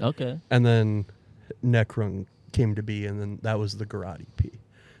Snatcher. Okay. And then Neckrung came to be, and then that was the Garot EP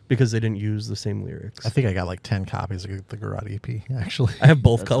because they didn't use the same lyrics. I think I got like 10 copies of the Garage EP, actually. I have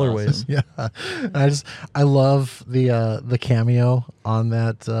both That's colorways. awesome. Yeah, I love the cameo on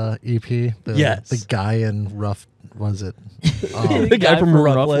that EP. Yes. The guy in Rough, was it? The guy from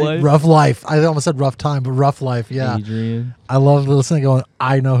Rough Life. Rough Life. I almost said Rough Time, but Rough Life. Yeah, Adrian. I love listening, going,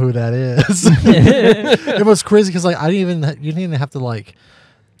 I know who that is. It was crazy because like you didn't even have to like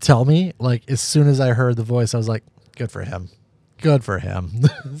tell me. Like as soon as I heard the voice, I was like, good for him. Good for him.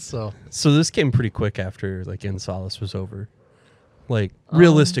 So So this came pretty quick after like In Solace was over. Like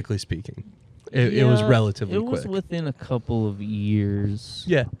realistically speaking, it was Yeah, relatively It was quick. within a couple of years.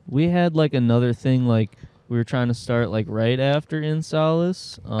 Yeah. We had like another thing like we were trying to start like right after In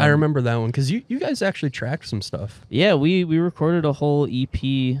Solace. I remember that one because you guys actually tracked some stuff. Yeah, we recorded a whole EP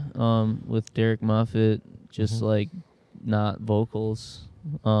with Derek Moffitt, just like not vocals.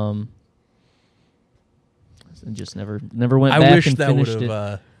 And just never went I back wish and that would finished it.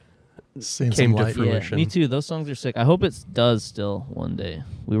 have seeing Came some to light. fruition. Yeah, fruition. me too. Those songs are sick. I hope it does still one day.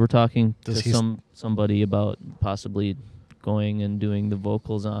 We were talking Does to he somebody about possibly going and doing the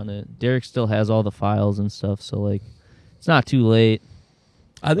vocals on it. Derek still has all the files and stuff, so like it's not too late.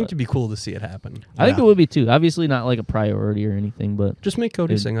 I think But- it'd be cool to see it happen. I think Yeah. it would be too. Obviously not like a priority or anything, but Just make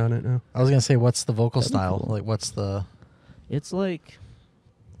Cody Dude. sing on it now. I was gonna say, what's the vocal That'd be style? cool. Like, what's the? it's like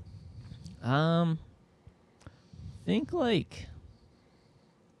think like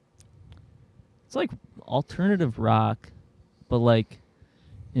it's like alternative rock, but like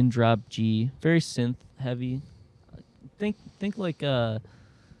in drop G, very synth heavy. Think like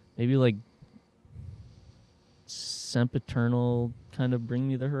maybe like sempiternal kind of Bring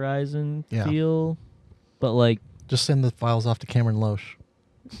Me the Horizon Yeah. feel, but like Just send the files off to Cameron Loesch.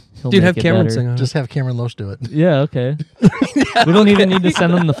 he'll Dude, make have it Cameron better. sing on Just have Cameron Loesch do it. Yeah, okay. We don't even need to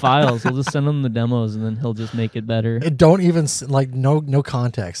send him the files. We'll just send him the demos, and then he'll just make it better. It don't even like no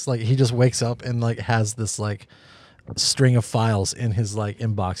context. Like he just wakes up and like has this like string of files in his like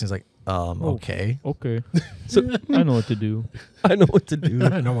inbox. He's like, okay, Okay, So I know what to do. I know what to do.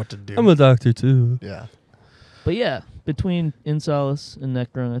 I know what to do. I'm a doctor too. Yeah, But yeah, between In Solace and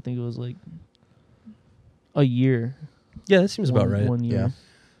Neckrung, I think it was like a year. Yeah, that seems about right. 1 year. Yeah.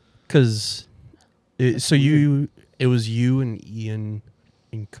 Because it was you and Ian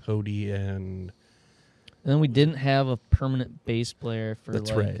and Cody and And then we didn't have a permanent bass player for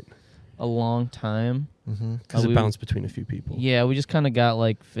That's like right. a long time. Because it bounced between a few people. Yeah, we just kind of got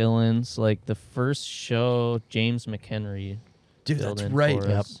like fill-ins. Like the first show, James McHenry. Dude, filled that's in right. for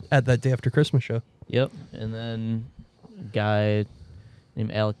Yep. us. At that Day After Christmas show. Yep. And then a guy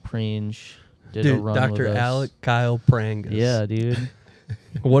named Alec Prange did a Dude, run Dr. with us. Alec Kyle Prangus. Yeah, dude.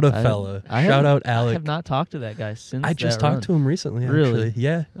 What a fella. Shout out I Alec. have not talked to that guy since I just that talked run. to him recently, Really? actually.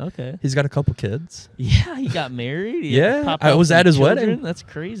 Yeah. Okay. He's got a couple kids. Yeah, he got married. He Yeah, popped I out was some at his children. wedding. That's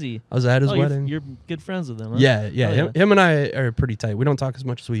crazy. I was at his Oh, you're- wedding. You're good friends with him, huh? Yeah. Oh, Him and I are pretty tight. We don't talk as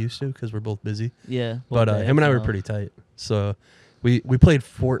much as we used to because we're both busy. Yeah. But both him and I dads, were no. pretty tight. So we played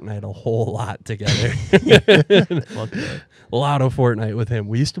Fortnite a whole lot together. Fuck yeah. A lot of Fortnite with him.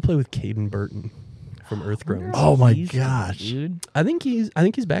 We used to play with Caden Burton from Earthgrown. Oh my He's good, gosh. dude. I think he's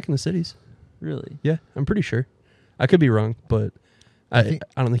back in the cities. Really? Yeah, I'm pretty sure. I could be wrong, but I think-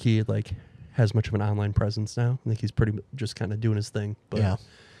 don't think he like has much of an online presence now. I think he's pretty just kind of doing his thing. But Yeah.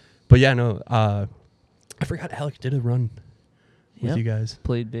 But yeah, no. I forgot Alec did a run with Yep. you guys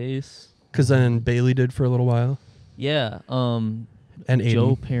Played bass. because then Bailey did for a little while Yeah. and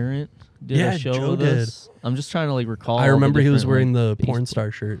Joe Aiden. Parent did Yeah, a show Joe with did. us. I'm just trying to like recall. I all the remember he was different, wearing like, the bass porn pl-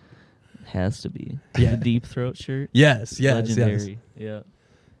 star shirt. Has to be. Yeah. The deep throat shirt. Yes, Legendary. Yeah.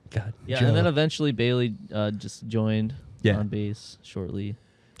 God, Yeah, Joe. and then eventually Bailey just joined Yeah. on bass shortly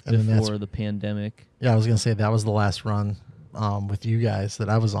And then that's- before the pandemic. Yeah, I was gonna say that was the last run with you guys that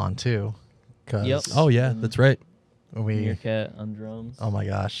I was on too. 'Cause Yep. Oh yeah, that's right. we. Meerkat on drums. Oh my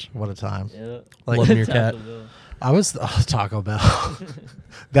gosh, what a time! Yeah. Like Love Meerkat. Taco Bell. I was Taco Bell.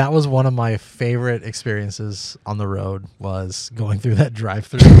 That was one of my favorite experiences on the road. Was going through that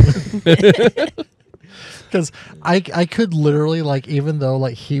drive-through. Because I could literally, like, even though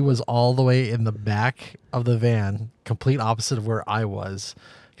like he was all the way in the back of the van, complete opposite of where I was,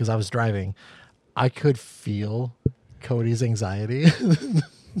 because I was driving, I could feel Cody's anxiety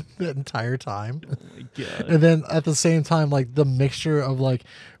that entire time. Oh my god. And then at the same time, like the mixture of like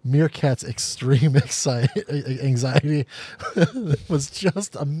Meerkat's extreme anxiety was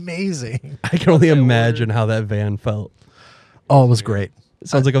just amazing. I can only Yeah, imagine how that van felt. Oh, it was great. It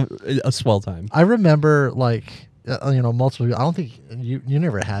sounds like a swell time. I remember like multiple people. I don't think you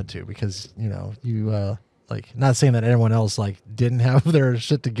never had to, because you like, not saying that everyone else like didn't have their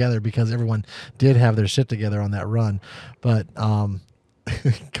shit together, because everyone did have their shit together on that run, but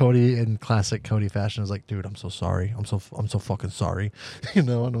Cody, in classic Cody fashion, is like, dude, I'm so sorry. I'm so fucking sorry. And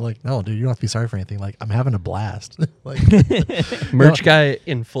I'm like, no, dude, you don't have to be sorry for anything. Like, I'm having a blast. Like, Merch guy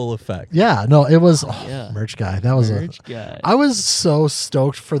in full effect. yeah, no, it was yeah. merch guy. That was Merch guy. I was so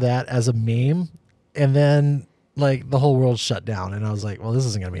stoked for that as a meme, and then like the whole world shut down, and I was like, well, this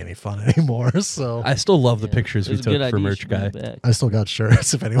isn't gonna be any fun anymore. So I still love the Yeah. pictures It we was a good took for idea. You Merch should bring guy. it back. I still got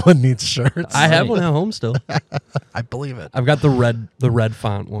shirts if anyone needs shirts. I have Right. one at home still. I believe it. I've got the red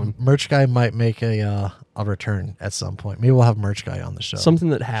font one. Merch guy might make a return at some point. Maybe we'll have merch guy on the show. Something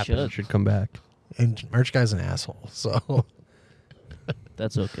that happened should come back. And merch guy's an asshole, so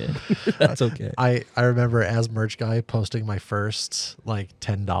That's okay. That's okay. I remember as merch guy posting my first like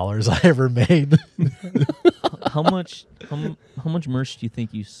 $10 I ever made. how much merch do you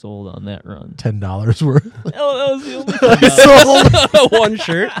think you sold on that run? $10 worth. Oh, that was the only I sold One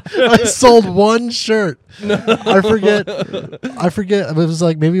shirt. I sold one shirt. I forget. It was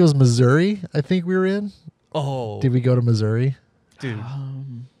like, maybe it was Missouri. I think we were in. Oh, Did we go to Missouri? dude,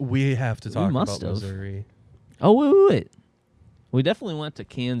 we have to talk must about have. Missouri. Oh, wait. We definitely went to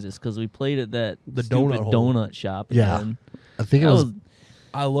Kansas because we played at that The stupid donut hole. donut shop. Yeah. again. I think it That was. was,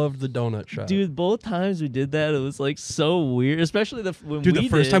 I loved the donut shop. dude. Both times we did that, it was like so weird. Especially when Dude, we the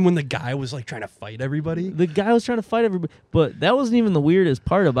first did, time when the guy was like trying to fight everybody. the guy was trying to fight everybody, but that wasn't even the weirdest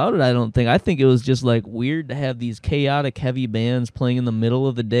part about it. I don't think. I think it was just like weird to have these chaotic heavy bands playing in the middle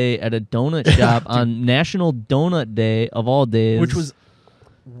of the day at a donut shop on National Donut Day of all days, Which was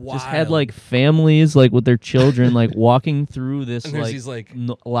wild. just had like families like with their children like walking through this And there's like, these,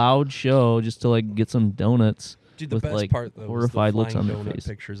 like- loud show just to like get some donuts. Dude, the with, best like, part though horrified was looks the on flying their donut face.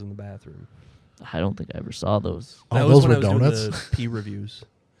 pictures in the bathroom. I don't think I ever saw those. Oh, That those was when were I was donuts? doing the P reviews,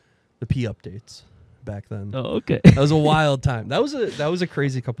 the P updates back then. Oh, okay. That was a wild time. That was a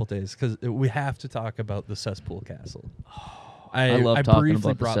crazy couple days because we have to talk about the cesspool castle. I love talking briefly about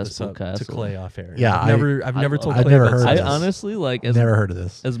the brought this cesspool up castle. to Clay off air. Yeah, I've never I told love Clay never about heard of I this. honestly like Never heard of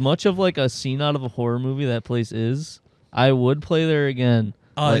this. as much of like a scene out of a horror movie that place is. I would play there again.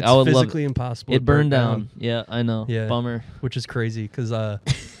 Like, It's I would physically love impossible. it. Burned down. Yeah, I know. Yeah. Bummer. Which is crazy because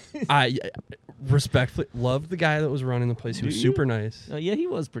I respectfully loved the guy that was running the place. He Do was you? super nice. Yeah, he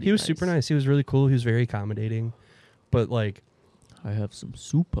was pretty. He was super nice. He was really cool. He was very accommodating. But like, I have some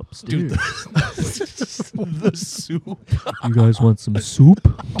soup upstairs. Dude, the soup. You guys want some soup?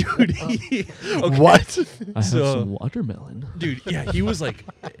 Dude, okay. What? I have So- some watermelon. Dude, yeah, he was like,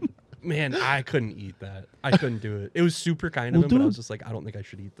 man, I couldn't eat that. I couldn't do it. It was super kind of Well, him, but I dude. was just like, I don't think I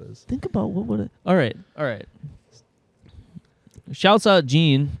should eat this. Think about what would it. All right. Shouts out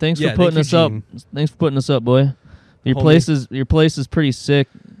Gene. Thanks Yeah, for putting thank us you, up. Gene. Thanks for putting us up, boy. Your Homie. place is pretty sick.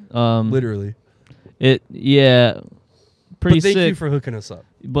 Literally. Pretty But thank sick. you for hooking us up.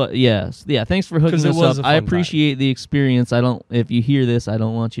 But yes, yeah. Thanks for 'Cause hooking it us was up. a I fun appreciate the experience. If you hear this, I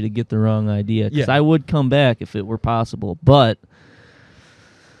don't want you to get the wrong idea. Because Yeah. I would come back if it were possible. But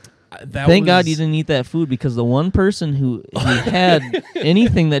That thank God was- you didn't eat that food, because the one person who had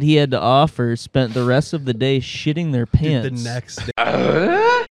anything that he had to offer spent the rest of the day shitting their Dude, pants. the next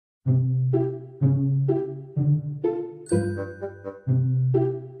day.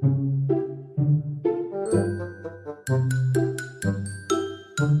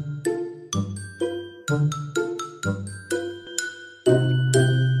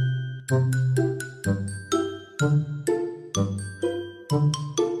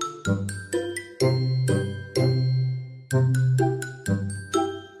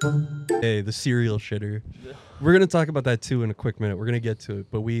 Hey, the serial shitter. We're gonna talk about that too in a quick minute. We're gonna get to it,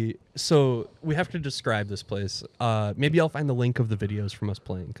 but we have to describe this place. Maybe I'll find the link of the videos from us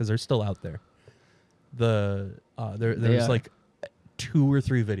playing because they're still out there. There's are. like 2 or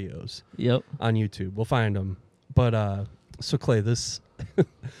 3 videos Yep. on YouTube. We'll find them. But so Clay, this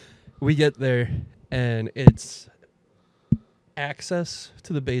we get there and it's access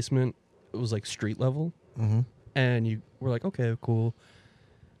to the basement. It was like street level, Mm-hmm. and we're like, okay, cool.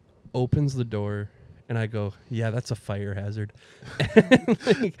 Opens the door, and I go, yeah, that's a fire hazard.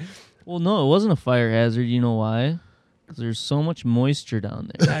 Like, Well, no, it wasn't a fire hazard. You know why? Because there's so much moisture down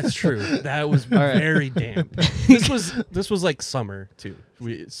there. that's true. That was right. very damp. This was like summer too.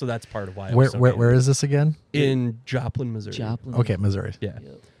 So that's part of why. It was so Where damp. is this again? In Joplin, Missouri? Joplin. Okay, Missouri. Yeah.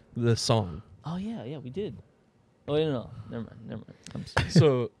 Yep. The song. Oh yeah, we did. Oh wait, no, never mind. I'm sorry.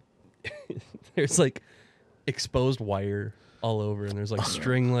 So there's like exposed wire all over, and there's like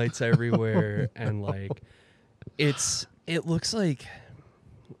string lights everywhere, and like it looks like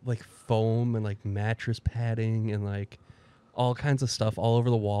foam and like mattress padding and like all kinds of stuff all over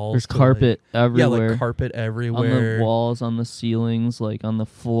the walls. There's to, carpet like, everywhere. Yeah, like carpet on everywhere. the walls, on the ceilings, like on the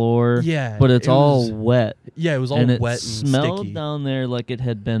floor. Yeah, but it's it all was- wet. Yeah, it was all And it wet and smelled sticky. down there like it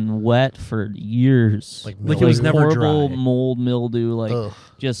had been wet for years. Like Like it was never horrible dry. mold, mildew, like Ugh.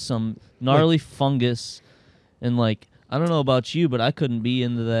 just some gnarly fungus. And like, I don't know about you, but I couldn't be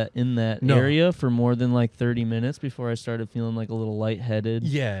in that No. area for more than like 30 minutes before I started feeling like a little lightheaded.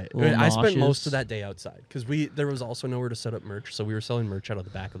 Yeah, a little I spent most nauseous. of that day outside because there was also nowhere to set up merch, so we were selling merch out of the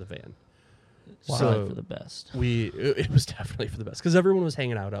back of the van. Wow. So For the best. it was definitely for the best because everyone was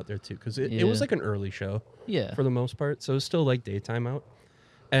hanging out there too because it was Yeah. like an early show Yeah. for the most part, so it was still like daytime out,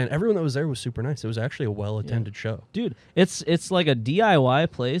 and everyone that was there was super nice. It was actually a well attended show. Dude, it's like a DIY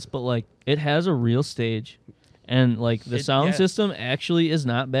place, but like it has a real stage. And like the sound yeah. system actually is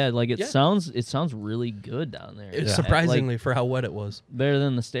not bad. Like it Yeah. sounds really good down there. It's Yeah. surprisingly for how wet it was. Better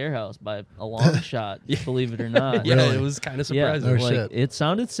than the stair house by a long shot, believe it or not. Yeah, Really? it was kind of Yeah, surprising. Oh, like shit. it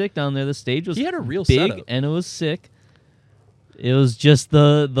sounded sick down there. The stage was He had a real big setup. and it was sick. It was just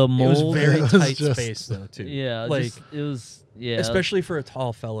the It was mold. very It was tight just- space though too. yeah, like it was especially for a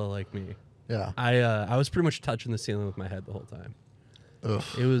tall fella like me. Yeah. I was pretty much touching the ceiling with my head the whole time. Ugh.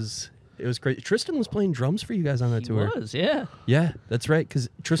 It was crazy. Tristan was playing drums for you guys on that He tour. was, yeah. Yeah, that's right. Because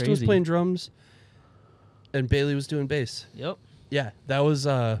Tristan was Crazy. playing drums, and Bailey was doing bass. Yep. Yeah, that was.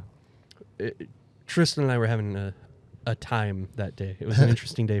 Tristan and I were having a time that day. It was an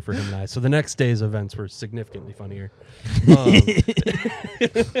interesting day for him and I. So the next day's events were significantly funnier.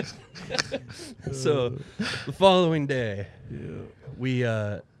 So the following day, we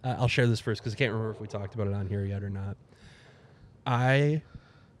I'll share this first because I can't remember if we talked about it on here yet or not. I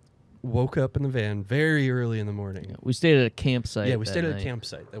woke up in the van very early in the morning. We stayed at a campsite. Yeah, we that stayed at a night.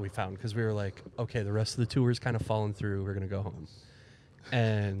 campsite that we found because we were like, okay, the rest of the tour's kind of fallen through. We're going to go home.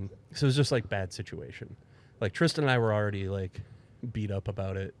 And so it was just like bad situation. Like Tristan and I were already like beat up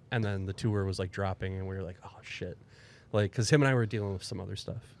about it. And then the tour was like dropping and we were like, oh shit. Like, cause him and I were dealing with some other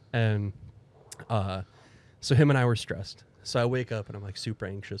stuff. And so him and I were stressed. So I wake up and I'm like super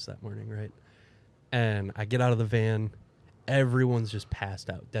anxious that morning, right? And I get out of the van. Everyone's just passed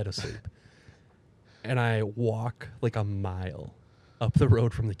out, dead asleep. And I walk like a mile up the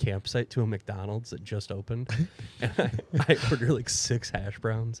road from the campsite to a McDonald's that just opened. And I order like 6 hash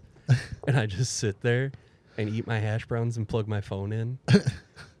browns. And I just sit there and eat my hash browns and plug my phone in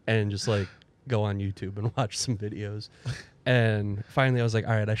and just like go on YouTube and watch some videos. And finally, I was like,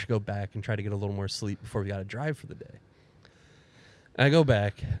 all right, I should go back and try to get a little more sleep before we got to drive for the day. And I go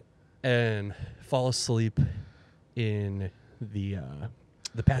back and fall asleep in the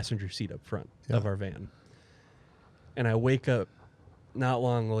passenger seat up front of our van. And I wake up not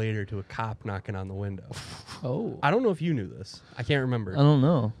long later to a cop knocking on the window. Oh. I don't know if you knew this. I can't remember. I don't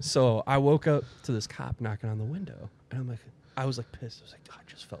know. So I woke up to this cop knocking on the window. And I was like pissed. I was like, I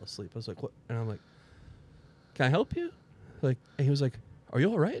just fell asleep. I was like, what? And I'm like, can I help you? Like, and he was like, are you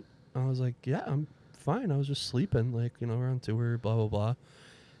all right? And I was like, yeah, I'm fine. I was just sleeping, like, we're on tour, blah, blah, blah.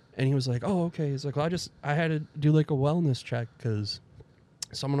 And he was like, oh, okay. He's like, well, I had to do like a wellness check because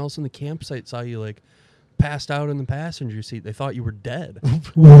someone else in the campsite saw you like passed out in the passenger seat. They thought you were dead.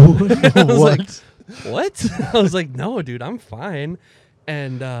 I was like, what? I was like, no, dude, I'm fine.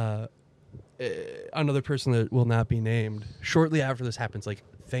 And another person that will not be named, shortly after this happens, like,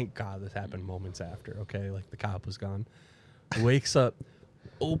 thank God this happened moments after, okay? Like, the cop was gone. Wakes up,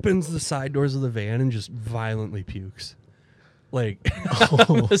 opens the side doors of the van, and just violently pukes. Like,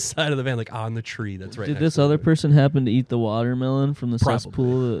 on the side of the van, like, on the tree that's right Did next this to other it. person happen to eat the watermelon from the Probably.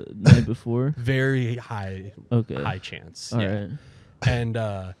 cesspool the night before? Very high chance. All yeah. right. And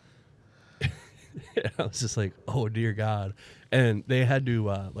I was just like, oh, dear God. And they had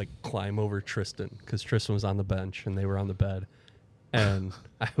to, like, climb over Tristan, because Tristan was on the bench, and they were on the bed. And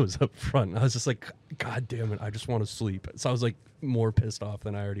I was up front. I was just like, God damn it, I just want to sleep. So I was, like, more pissed off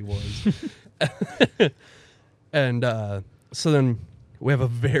than I already was. And so then we have a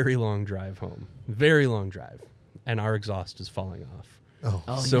very long drive home. Very long drive. And our exhaust is falling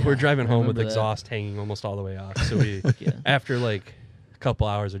off. So we're driving home with exhaust hanging almost all the way off. So we, after like a couple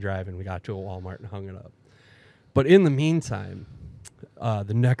hours of driving, we got to a Walmart and hung it up. But in the meantime,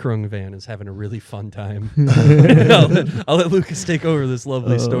 the Neckrung van is having a really fun time. I'll let Lucas take over this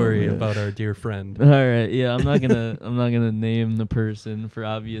lovely story about our dear friend. All right, yeah, I'm not gonna name the person for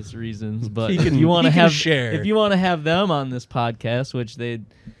obvious reasons, but if you want to have them on this podcast, which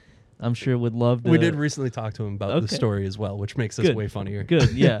I'm sure would love to. We did recently talk to him about the story as well, which makes this way funnier.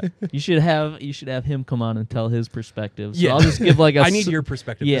 Good, yeah. You should have him come on and tell his perspective. So I'll just give like a. I need your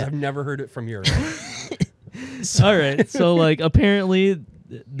perspective because I've never heard it from yours. All right, so like apparently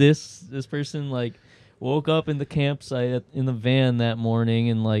this person like woke up in the campsite in the van that morning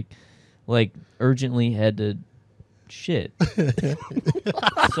and like urgently had to shit.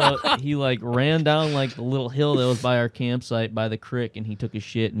 So he like ran down like the little hill that was by our campsite by the creek, and he took a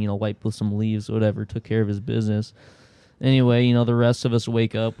shit and wiped with some leaves or whatever, took care of his business. Anyway, the rest of us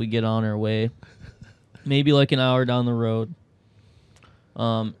wake up, we get on our way, maybe like an hour down the road.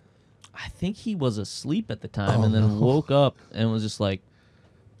 I think he was asleep at the time, and then woke up and was just like,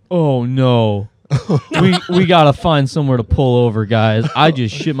 "Oh no, we gotta find somewhere to pull over, guys. I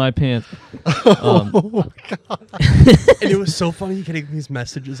just shit my pants." God. And it was so funny getting these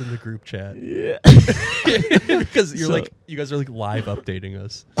messages in the group chat. Yeah, because you guys are like live updating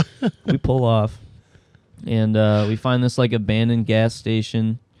us. We pull off, and we find this like abandoned gas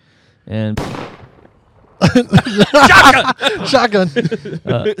station, and. Shotgun.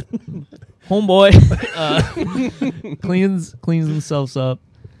 Homeboy cleans themselves up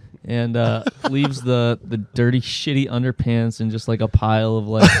and leaves the dirty, shitty underpants and just like a pile of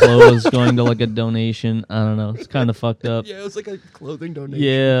like clothes going to like a donation. I don't know. It's kind of fucked up. Yeah, it was like a clothing donation.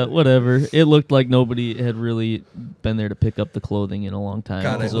 Yeah, whatever. It looked like nobody had really been there to pick up the clothing in a long time.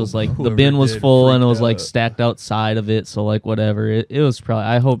 Because it was like the bin was full and it was like stacked outside of it. So like whatever. It was probably.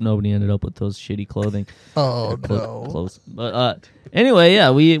 I hope nobody ended up with those shitty clothing. Oh no. Clothes. But anyway, yeah,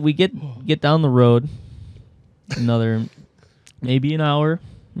 we get down the road. Another maybe an hour.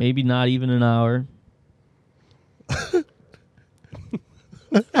 Maybe not even an hour.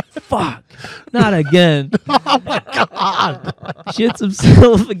 Fuck. Not again. Oh my God. Shits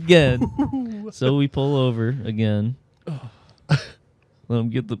himself again. So we pull over again. Let them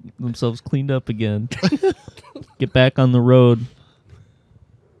get themselves cleaned up again. Get back on the road.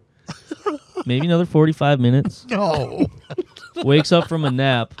 Maybe another 45 minutes. No. Wakes up from a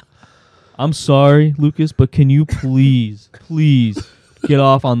nap. I'm sorry, Lucas, but can you please get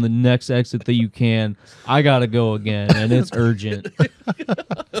off on the next exit that you can? I gotta go again, and it's urgent.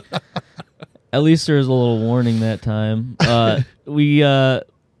 At least there was a little warning that time. We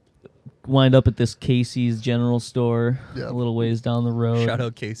wind up at this Casey's General Store a little ways down the road. Shout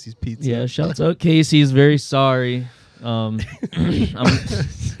out Casey's Pizza. Yeah, shouts out Casey's. Very sorry. As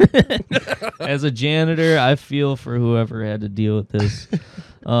a janitor, I feel for whoever had to deal with this.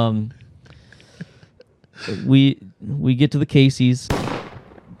 We get to the Casey's.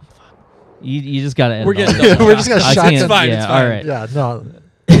 You just gotta. We're just gonna shotgun. It's fine. Yeah, It's all fine. right. Yeah, no.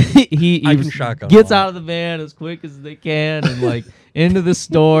 he I can shotgun gets a lot. out of the van as quick as they can and like into the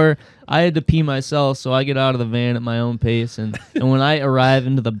store. I had to pee myself, so I get out of the van at my own pace. And when I arrive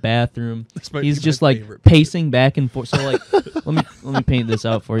into the bathroom, This might he's be my just like favorite pacing back and forth. So like, let me paint this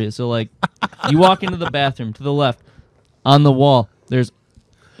out for you. So like, you walk into the bathroom to the left, on the wall there's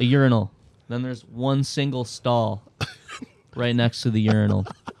a urinal. Then there's one single stall right next to the urinal.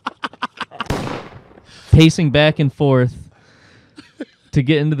 Pacing back and forth to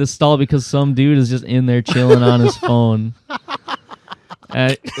get into the stall because some dude is just in there chilling on his phone.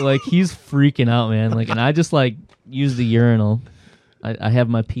 And, like, he's freaking out, man. Like, and I just like use the urinal. I have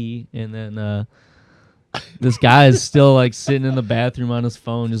my pee, and then this guy is still like sitting in the bathroom on his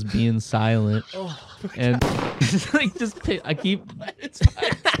phone, just being silent. And like I keep. It's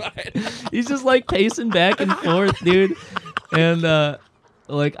fine. He's just like pacing back and forth, dude. And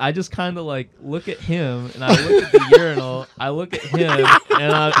like I just kind of like look at him, and I look at the urinal. I look at him,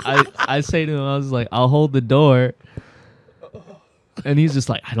 and I say to him, I was like, I'll hold the door. And he's just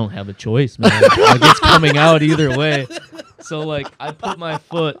like, I don't have a choice, man. Like it's coming out either way. So like I put my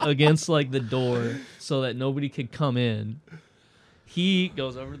foot against like the door so that nobody could come in. He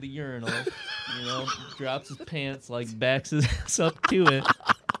goes over to the urinal, drops his pants, like backs his ass up to it.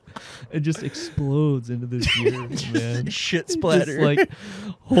 It just explodes into this urinal, man. Shit splatter. Just, like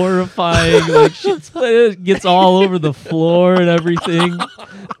horrifying, like shit splatter. Gets all over the floor and everything.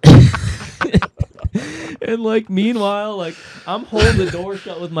 And like meanwhile, like I'm holding the door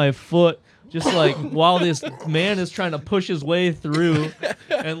shut with my foot, just like while this man is trying to push his way through,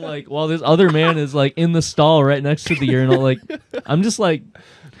 and like while this other man is like in the stall right next to the urinal, like I'm just like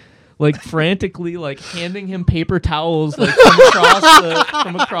frantically like handing him paper towels like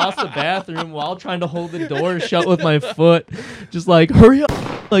from across the bathroom while trying to hold the door shut with my foot, just like hurry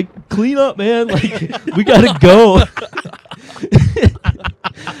up, like clean up, man, like we gotta go.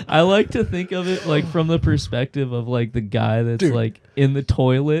 I like to think of it like from the perspective of like the guy that's like in the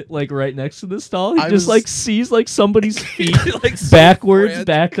toilet, like right next to the stall. He just like sees like somebody's feet like backwards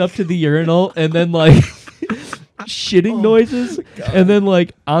back up to the urinal, and then like shitting noises, and then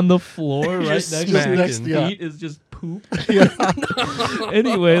like on the floor right next to his feet is just poop.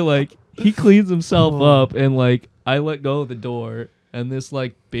 Anyway, like he cleans himself up, and like I let go of the door, and this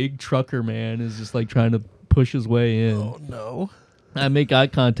like big trucker man is just like trying to push his way in. Oh no. I make eye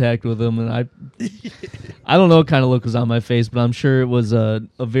contact with him, and I don't know what kind of look was on my face, but I'm sure it was a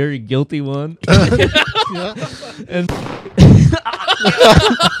very guilty one. And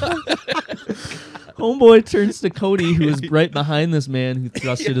homeboy turns to Cody, who is right behind this man who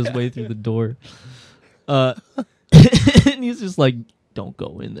thrusted his way through the door. And he's just like, don't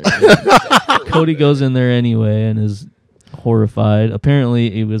go in there. Cody goes in there anyway and is horrified. Apparently,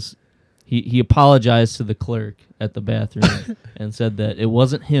 he apologized to the clerk at the bathroom and said that it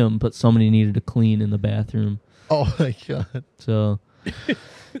wasn't him, but somebody needed to clean in the bathroom. Oh my god. So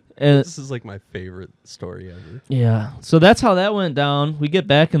this is like my favorite story ever. Yeah. So that's how that went down. We get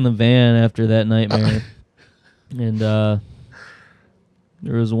back in the van after that nightmare. And there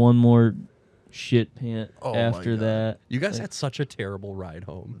was one more shit pant after that. You guys had such a terrible ride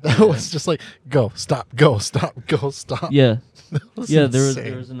home. That was just like go, stop, go, stop, go, stop. Yeah. Yeah, insane.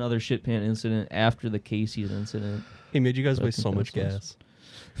 there was another shit pant incident after the Casey's incident. He made you guys waste so much gas.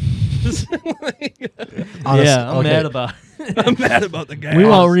 I'm mad about it. I'm mad about the gas. We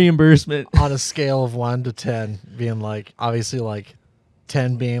want reimbursement. On a scale of 1 to 10 being like obviously like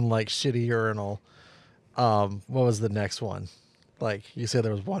 10 being like shitty urinal, what was the next one? Like you said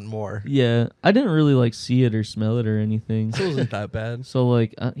there was one more. Yeah, I didn't really like see it or smell it or anything. It wasn't that bad. So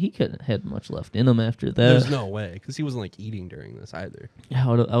like he couldn't had much left in him after that. There's no way, because he wasn't like eating during this either. Yeah,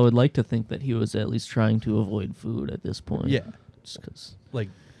 I would like to think that he was at least trying to avoid food at this point. Yeah, just because. Like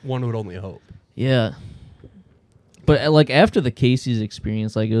one would only hope. Yeah, but like after the Casey's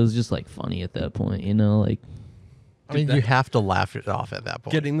experience, like it was just like funny at that point, like. I mean, you have to laugh it off at that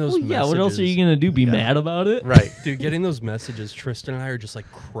point. Getting those messages. Yeah, what else are you going to do? Be mad about it? Right. Dude, getting those messages, Tristan and I are just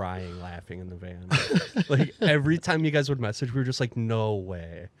like crying, laughing in the van. Like every time you guys would message, we were just like, no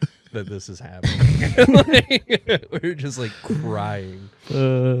way that this is happening. Like, we were just like crying.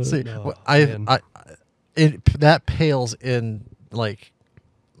 See, no, that pales in like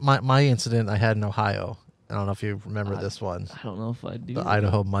my incident I had in Ohio. I don't know if you remember this one. I don't know if I do. The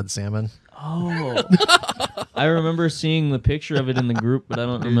Idaho mud salmon. Oh. I remember seeing the picture of it in the group, but I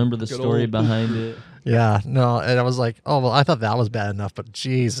don't remember the story behind it. Yeah, no, and I was like, oh well, I thought that was bad enough, but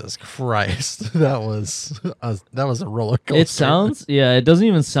Jesus Christ, that was a roller coaster. It sounds, it doesn't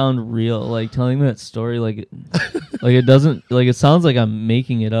even sound real. Like telling that story, like it doesn't, like it sounds like I'm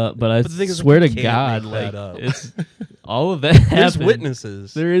making it up, but I But the thing is, swear to like, you can't God, make like that up. it's all of that There's happened.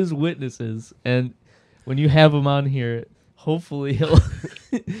 witnesses. There is witnesses, and when you have him on here, hopefully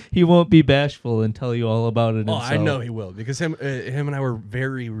he won't be bashful and tell you all about it. Oh, himself. I know he will because him and I were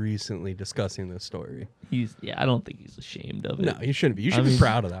very recently discussing this story. I don't think he's ashamed of it. No, you shouldn't be. You I should be mean,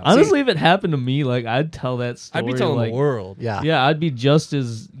 proud of that. Honestly, if it happened to me, like I'd tell that story. I'd be telling like, the world. Yeah. Yeah, I'd be just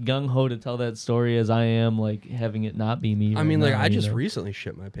as gung ho to tell that story as I am like having it not be me. I right mean, like now, I you just know? recently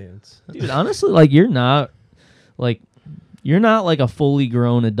shit my pants. Dude, honestly, like you're not like a fully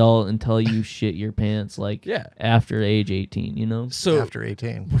grown adult until you shit your pants like Yeah. after age 18, you know? So After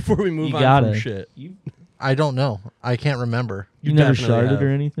 18. before we move You on gotta from shit, I don't know. I can't remember. You never definitely sharted have. or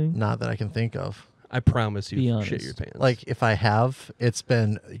anything? Not that I can think of. I promise Be you honest. shit your pants. Like if I have, it's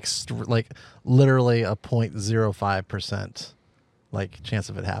been like literally a 0.05% like chance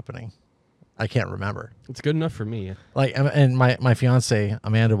of it happening. I can't remember. it's good enough for me. Like, and my fiance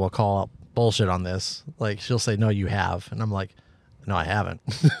Amanda will call out bullshit on this. Like she'll say, "No, you have," and I'm like, "No, I haven't."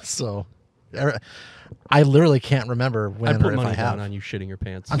 So, I literally can't remember I when put or if I money down have. on you shitting your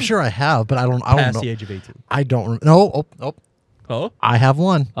pants. I'm sure I have, but I don't past know. the age of 18. I don't. No, oh, Oh, I have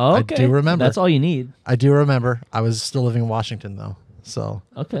one. Oh, okay. I do remember. That's all you need. I do remember. I was still living in Washington though, so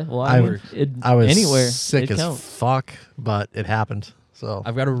Okay. Well, I I was anywhere sick it as counts. fuck, but it happened. So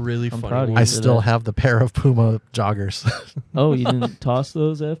I've got a really I'm funny proud of one. you. I for still that. have the pair of Puma joggers. Oh, you didn't toss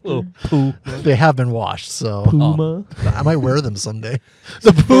those after? Little poo. They have been washed, so Puma. I might wear them someday.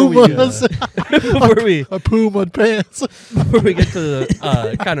 The Before we, Pumas, before we a Puma pants. before we get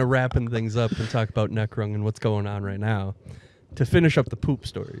to kind of wrapping things up and talk about Neckrung and what's going on right now, to finish up the poop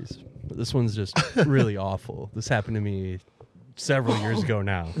stories. This one's just really awful. This happened to me several years ago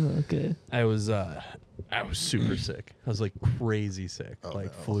now. Okay. I was super sick. I was like crazy sick,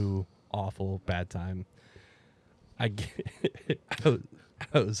 flu, awful, bad time. I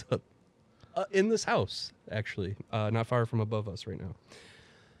was up in this house actually, not far from above us right now.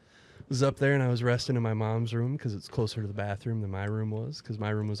 I was up there and I was resting in my mom's room because it's closer to the bathroom than my room was, because my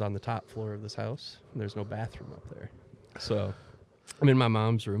room was on the top floor of this house and there's no bathroom up there. So I'm in my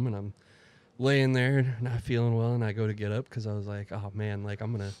mom's room and I'm laying there not feeling well, and I go to get up because I was like, oh man, like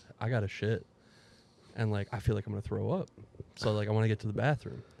I gotta shit, and like I feel like I'm gonna throw up, so like I want to get to the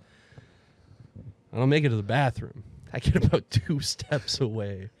bathroom. I don't make it to the bathroom. I get about 2 steps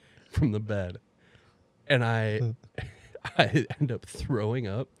away from the bed, and I end up throwing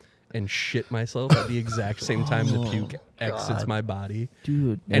up and shit myself at the exact same time the puke exits my body.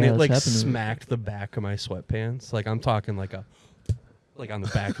 Dude. And yeah, it like that's happened to me. smacked the back of my sweatpants. Like I'm talking like on the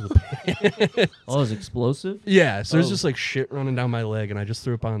back of the pants. Oh, it was explosive? Yeah, so there's Oh. just like shit running down my leg, and I just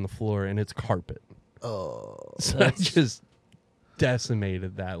threw it on the floor, and it's carpet. Oh, So I That's- just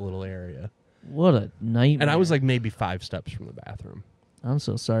decimated that little area. What a nightmare. And I was like maybe 5 steps from the bathroom. I'm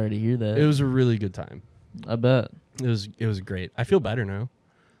so sorry to hear that. It was a really good time. I bet. It was great. I feel better now.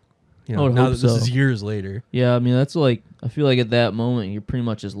 You I know, would now hope that this so. is years later. Yeah, I mean, that's like, I feel like at that moment, you're pretty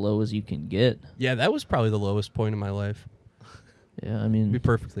much as low as you can get. Yeah, that was probably the lowest point in my life. Yeah, I To mean, be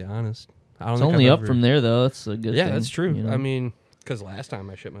perfectly honest. I don't it's think only I've up ever- from there, though. That's a good Yeah, thing. that's true. you know? I mean, because last time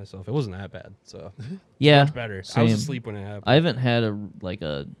I shit myself, it wasn't that bad. So yeah, much better. I was same. asleep when it happened. I haven't had a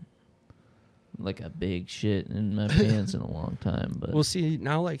big shit in my pants in a long time, but Well, see,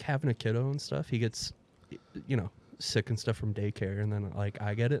 now like having a kiddo and stuff, he gets, sick and stuff from daycare, and then like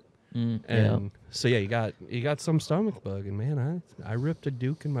I get it, yeah. and so yeah, you got some stomach bug, and man, I ripped a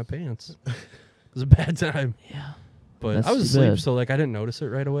duke in my pants. It was a bad time, Yeah. but That's I was too asleep, bad. so like I didn't notice it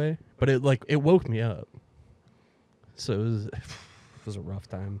right away, but it woke me up. So it was a rough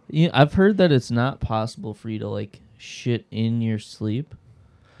time. Yeah, I've heard that it's not possible for you to like shit in your sleep.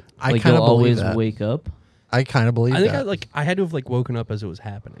 I Like kind you'll of believe always that. wake up. I kind of believe I think that. I had to have like woken up as it was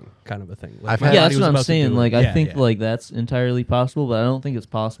happening, kind of a thing. Like, I've my had- Yeah, body that's was what I'm about to saying. do it. Like, I Yeah, think yeah. like that's entirely possible, but I don't think it's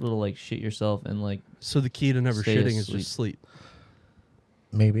possible to like shit yourself and like. So the key to never Stay shitting is asleep. just sleep.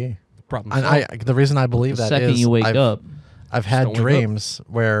 Maybe. Problem And solved. the reason I believe The that second is you wake up, I've Just had don't wake up. dreams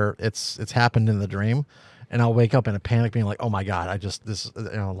where it's happened in the dream, and I'll wake up in a panic, being like, "Oh my god, I just I Do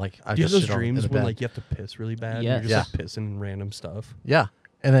you have just those shit on- in dreams the when bed." like you have to piss really bad? Yes. And you're just like pissing in random stuff. Yeah,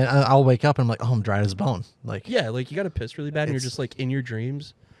 and then I'll wake up and I'm like, "Oh, I'm dry as a bone." Like, Yeah, like you got to piss really bad, and you're It's- just like in your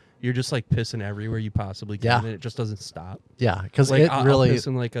dreams, you're just like pissing everywhere you possibly can, Yeah. and it just doesn't stop. yeah, because Like it I'll really. piss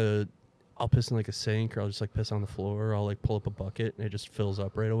in like I'll piss in like a sink, or I'll just like piss on the floor, or I'll like pull up a bucket and it just fills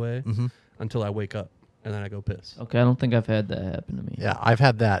up right away until I wake up, and then I go piss. okay, I don't think I've had that happen to me. Yeah, I've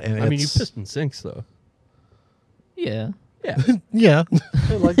had that, and I mean, you it's- pissed in sinks though. Yeah. Yeah, Yeah,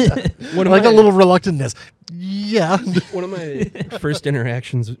 I like that. One of like my- a little reluctantness. Yeah. One of my first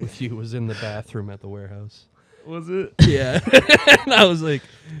interactions with you was in the bathroom at the warehouse. Was it? Yeah, and I was like,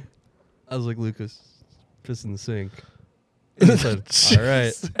 Lucas, piss in the sink. And he said, all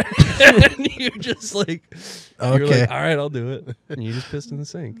right. And you just like, you're Okay. like, all right, I'll do it. And you just pissed in the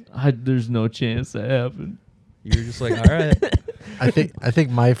sink. There's no chance that happened. You're just like, all right. I think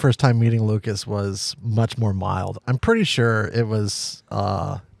my first time meeting Lucas was much more mild. I'm pretty sure it was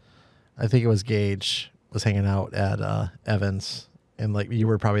I think it was Gage was hanging out at Evans, and like you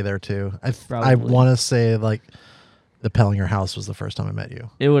were probably there too. I Probably. want to say like the Pellinger house was the first time I met you.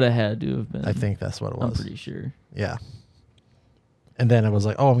 It would have had to have been. I think that's what it I'm was. pretty sure. Yeah. And then I was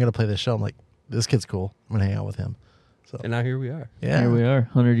like, oh, I'm gonna play this show. I'm like, this kid's cool. I'm gonna hang out with him. So And now here we are. yeah, Here we are,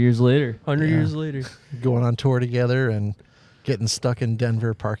 100 years later. 100 Yeah. years later. going on tour together and getting stuck in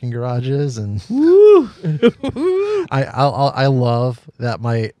Denver parking garages and Woo! I love that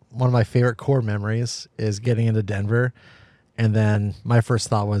one of my favorite core memories is getting into Denver, and then my first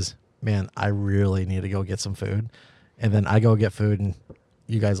thought was, man, I really need to go get some food, and then I go get food and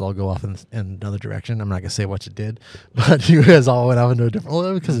you guys all go off in another direction. I'm not gonna say what you did, but you guys all went off into a different,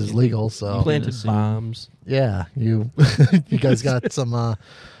 well, because it's legal. So Planted assume. bombs. yeah, you you guys got some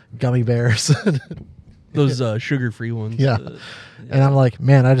gummy bears. Those sugar-free ones. Yeah. And I'm like,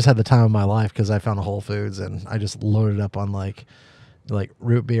 man, I just had the time of my life because I found a Whole Foods and I just loaded up on like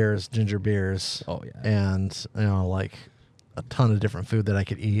root beers, ginger beers, Oh, yeah. and like a ton of different food that I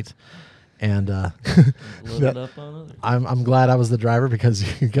could eat. And Loaded up on others. I'm glad I was the driver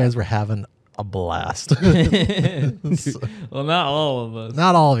because you guys were having a blast. Well, not all of us.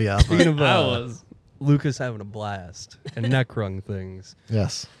 Not all of you. Speaking But of I was. Lucas having a blast and neck wrung things.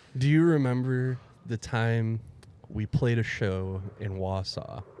 yes. Do you remember the time we played a show in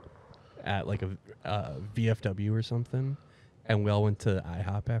Wausau at like a VFW or something, and we all went to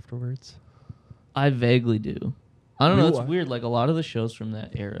IHOP afterwards? I vaguely do. I don't We know. It's wa- weird. Like a lot of the shows from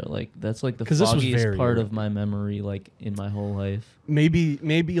that era, like that's like the 'Cause this was foggiest very part early. of my memory, like in my whole life. Maybe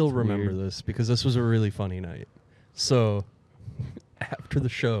you'll It's remember weird. this because this was a really funny night. So after the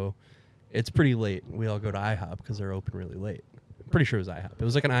show, it's pretty late. We all go to IHOP because they're open really late. I'm pretty sure it was IHOP. It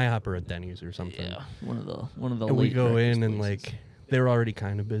was like an IHOP or a Denny's or something. Yeah, one of the. And we late go in breakfast and places. like they were already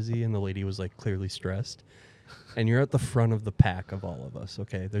kind of busy, and the lady was like clearly stressed. And you're at the front of the pack of all of us.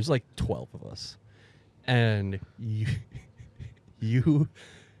 Okay, there's like 12 of us, and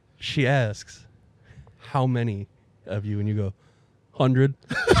she asks, "How many of you?" And you go, 100.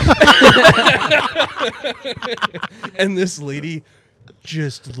 And this lady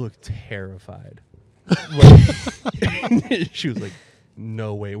just looked terrified. Like, she was like,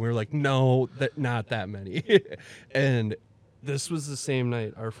 no way. We were like, no, not that many. And this was the same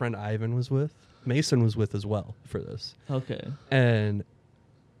night our friend Ivan was with. Mason was with as well for this. Okay. And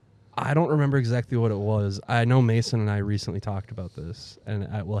I don't remember exactly what it was. I know Mason and I recently talked about this, and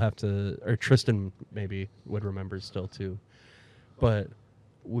I will have to, or Tristan maybe would remember still too. But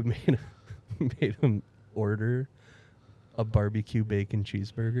we made him order a barbecue bacon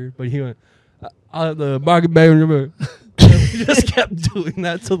cheeseburger, but he went, the barbecue bacon. We just kept doing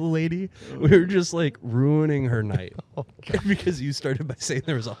that to the lady. We were just like ruining her night because you started by saying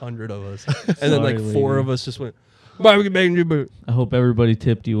there was 100 of us, and then like Sorry, 4 lady. of us just went barbecue bacon cheeseburger. I hope everybody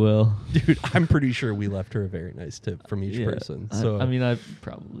tipped you well. Dude, I'm pretty sure we left her a very nice tip from each Yeah. person. So I mean, I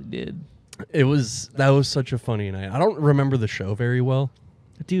probably did. that was such a funny night. I don't remember the show very well.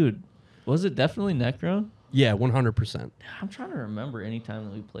 Dude, was it definitely Necro? Yeah, 100%. I'm trying to remember any time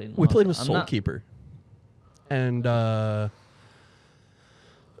that we played. In We played Wausau. with I'm not- Soulkeeper. And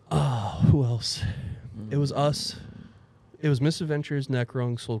who else? It was us. It was Misadventures,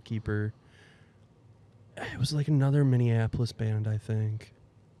 Necrong, Soulkeeper. It was like another Minneapolis band, I think.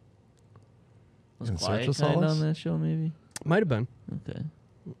 Was In Search Quiet of Kind Solace? on that show, maybe? Might have been. Okay.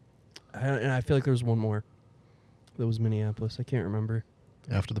 And I feel like there was one more. That was Minneapolis. I can't remember.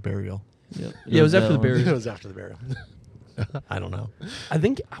 After the burial. Yep. Yeah, it was after that the one. burial. It was after the burial. I don't know. I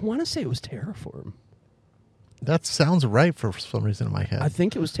want to say it was Terraform. That sounds right for some reason in my head. I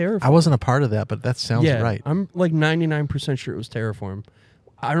think it was Terraform. I wasn't a part of that, but that sounds yeah, right. I'm like 99% sure it was Terraform.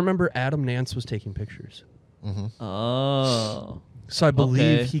 I remember Adam Nance was taking pictures. Mm-hmm. Oh, So I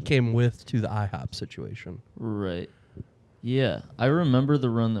believe Okay. he came with to the IHOP situation. right. Yeah, I remember the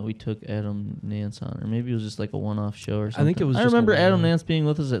run that we took Adam Nance on, or maybe it was just like a one-off show or something. I think it was I just a remember Adam one-off. Nance being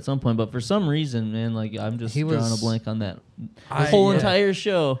with us at some point, but for some reason, man, like I'm just He drawing a was- blank on that I- whole yeah. entire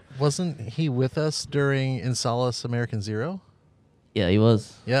show. Wasn't he with us during In Solace American Zero? Yeah, he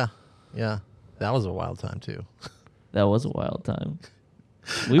was. Yeah. Yeah. That was a wild time, too. That was a wild time.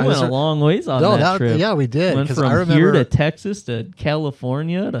 We I went was- a long ways on No, that trip. yeah, we did. Went 'cause from I here remember to Texas to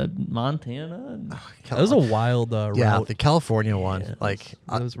California to Montana. That was a wild yeah, route. the California one. Yeah, like,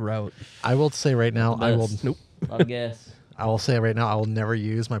 That was route. I will say right now, I will. Best. Nope. I guess. I will say right now, I will never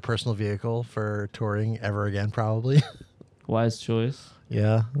use my personal vehicle for touring ever again. Probably. Wise choice.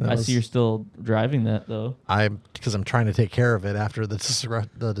 Yeah, I see you're still driving that though. because I'm trying to take care of it after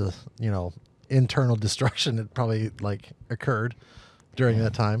the internal destruction that probably like occurred during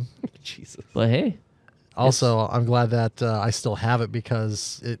that time. Jesus. But hey, Also, I'm glad that I still have it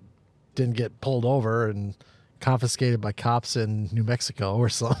because it didn't get pulled over and confiscated by cops in New Mexico or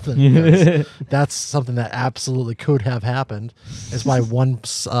something. Because that's something that absolutely could have happened. It's why one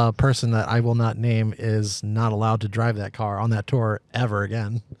person that I will not name is not allowed to drive that car on that tour ever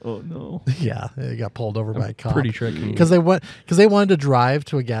again. oh no. Yeah, it got pulled over by a cop. Pretty tricky. Because they wanted to drive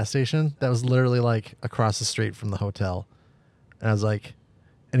to a gas station that was literally like across the street from the hotel, and I was like,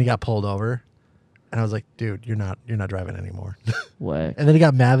 and he got pulled over, and I was like, dude, you're not driving anymore. Whack. And then he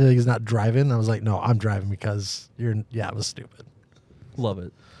got mad that he's not driving. And I was like, no, I'm driving because it was stupid. Love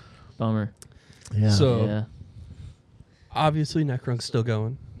it. Bummer. Yeah. So Yeah. obviously Necrung's still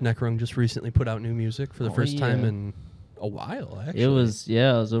going. Necrung just recently put out new music for the Oh, first time yeah. in a while, actually. It was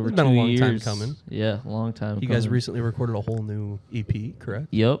over It's 2 been a long years. time coming. Yeah, long time. You guys coming. recently recorded a whole new EP, correct?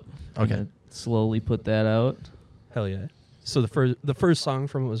 Yep. Okay. Gonna slowly put that out. Hell yeah. So the first song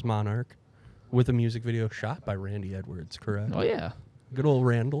from it was Monarch with a music video shot by Randy Edwards, correct? Oh yeah. Good old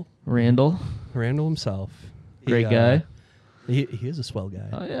Randall. Randall. Randall himself. Great guy. He is a swell guy.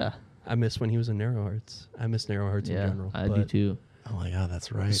 Oh yeah. I miss when he was in Narrow Hearts. I miss Narrow Hearts in Yeah, general. I do but too. Oh my God,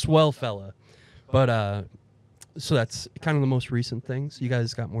 that's right. Swell fella. But so that's kind of the most recent things. You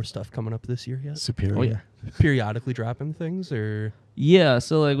guys got more stuff coming up this year yet? Superior. Oh, yeah. Periodically dropping things, or Yeah,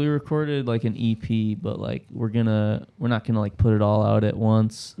 so like we recorded like an EP, but like we're not gonna like put it all out at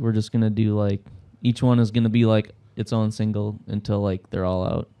once. We're just gonna do like each one is gonna be like its own single until like they're all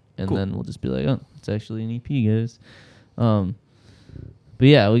out, and Cool. then we'll just be like, oh, it's actually an EP, guys. But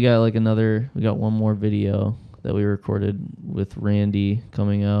yeah, we got one more video that we recorded with Randy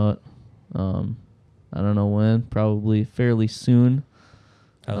coming out. I don't know when, probably fairly soon.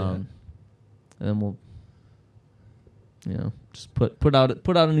 Hell yeah. And then we'll, just put out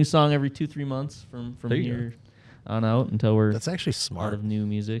a new song every 2-3 months from There you here on out until we're That's actually out smart. of new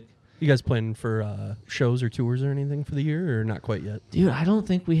music. You guys planning for shows or tours or anything for the year, or not quite yet? Dude, I don't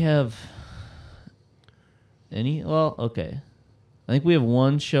think we have any. Well, okay. I think we have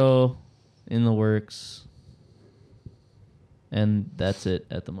one show in the works, and that's it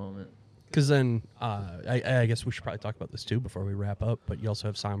at the moment. Because then I guess we should probably talk about this too before we wrap up. But you also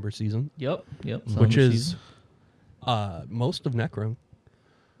have Somber Season, Yep. which Summer is season. most of Necrung.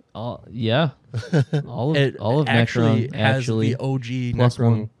 All of It Necron has actually. the OG plus Necrung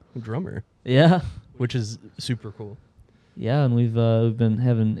one. drummer, Yeah. which is super cool. Yeah, and we've been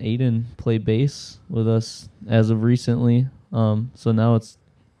having Aiden play bass with us as of recently. So now it's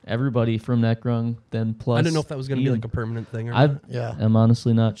everybody from Necrung, then plus. I didn't know if that was going to be Ian. like a permanent thing or I not. Yeah. am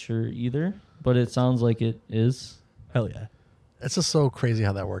honestly not sure either, but it sounds like it is. Hell yeah. It's just so crazy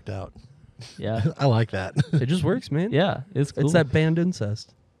how that worked out. Yeah, I like that. It just works, man. yeah, it's cool. It's that band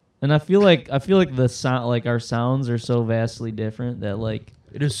incest. and I feel like the sound, like our sounds are so vastly different that like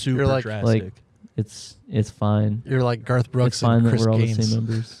It is super like- drastic. it's fine. You're like Garth Brooks It's fine and that Chris we're all Gaines. the same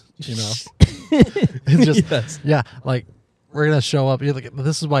members. You know, it's just Yes. yeah. Like we're gonna show up. You're like,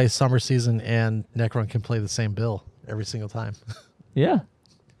 this is why Summer Season and Necron can play the same bill every single time. Yeah,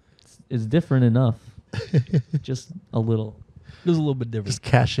 it's different enough, just a little. It was a little bit different. Just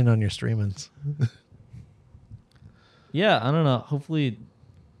cash in on your streamings. Yeah, I don't know. Hopefully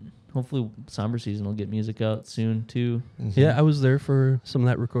Somber Season will get music out soon too. Yeah, I was there for some of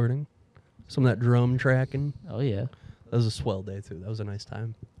that recording, some of that drum tracking. Oh yeah, That was a swell day too. That was a nice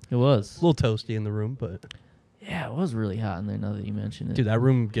time. it was. A little toasty in the room, but Yeah, it was really hot in there. Now that you mention it, dude, that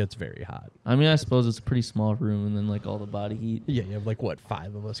room gets very hot. I mean, I suppose it's a pretty small room, and then like all the body heat. Yeah, you have like what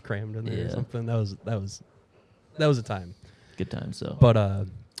 5 of us crammed in there or Yeah. something. That was a time. Good time. So, But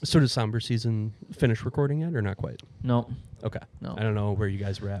so does Somber Season finish recording yet or not quite? no, Okay. No. I don't know where you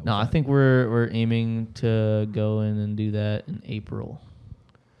guys were at. no. with I that. think we're aiming to go in and do that in April.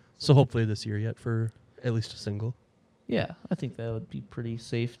 so. Hopefully this year yet for at least a single, Yeah, I think that would be pretty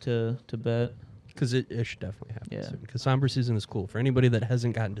safe to bet. because it should definitely happen Yeah. soon. Because Somber Season is cool for anybody that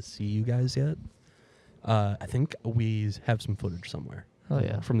hasn't gotten to see you guys yet. I think we have some footage somewhere. Oh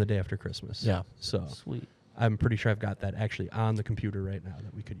yeah, From the day after Christmas. Yeah. So sweet. I'm pretty sure I've got that actually on the computer right now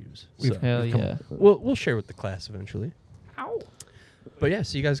that we could use. We've- So Hell we've come- yeah. we'll share with the class eventually. But yeah,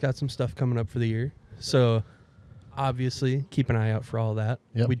 so you guys got some stuff coming up for the year. So obviously keep an eye out for all that.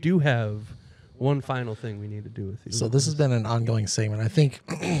 Yep. We do have one final thing we need to do with you. So this has been an ongoing segment. I think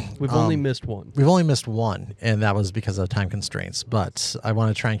We've only missed one. we've only missed one, and that was because of time constraints. But I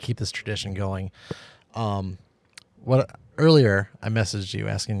want to try and keep this tradition going. What earlier I messaged you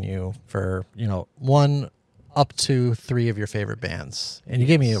asking you for one up to 3 of your favorite bands, and you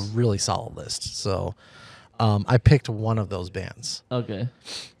gave me a really solid list. So I picked one of those bands. Okay.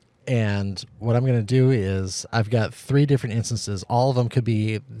 And what I'm going to do is I've got 3 different instances. All of them could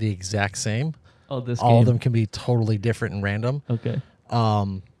be the exact same. Oh, this All game. of them can be totally different and random. Okay.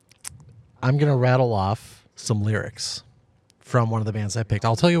 I'm going to rattle off some lyrics from one of the bands I picked.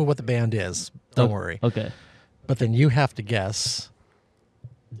 I'll tell you what the band is. Don't worry. Okay. But then you have to guess,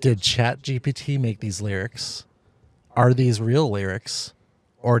 did ChatGPT make these lyrics? Are these real lyrics?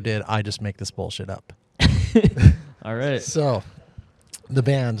 Or did I just make this bullshit up? All right. So the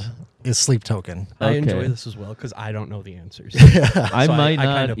band is Sleep Token. I Okay. enjoy this as well because I don't know the answers. I So might I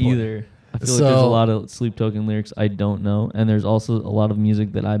not kinda play. either. I feel like there's a So- lot of Sleep Token lyrics I don't know, and there's also a lot of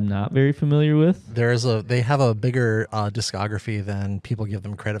music that I'm not very familiar with. They have a bigger discography than people give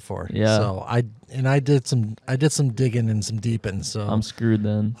them credit for. Yeah. So I did some digging and some deeping. So I'm screwed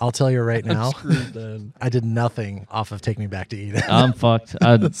then. I'll tell you right now, Screwed then. I did nothing off of Take Me Back to Eden. I'm fucked.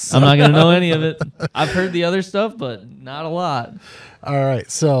 I'm not gonna know any of it. I've heard the other stuff, but not a lot. All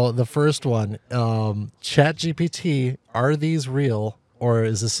right. So the first one, ChatGPT, are these real or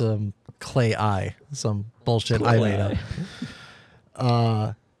is this some clay eye, some bullshit I made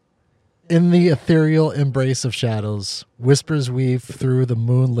up? In the ethereal embrace of shadows, whispers weave through the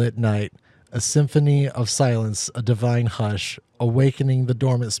moonlit night, a symphony of silence, a divine hush, awakening the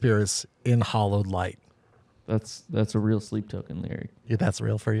dormant spirits in hollowed light. That's a real Sleep Token lyric. Yeah, that's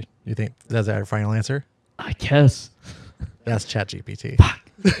real for you? You think that's our final answer? I guess. That's ChatGPT.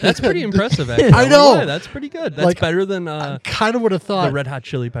 That's pretty impressive, actually. I know. Yeah, that's pretty good. That's Like, better than I kind of would have the thought. Red Hot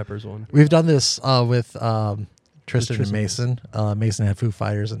Chili Peppers one. We've done this with Tristan and Tristan. Mason. Mason had Foo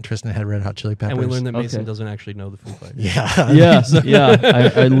Fighters and Tristan had Red Hot Chili Peppers. And we learned that Mason Okay. doesn't actually know the Foo Fighters. Yeah.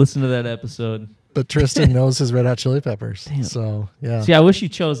 Yeah. I listened to that episode. But Tristan knows his Red Hot Chili Peppers. Damn. So, yeah. See, I wish you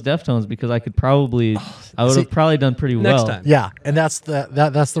chose Deftones because I would see, have probably done pretty Next well. time. Yeah, and that's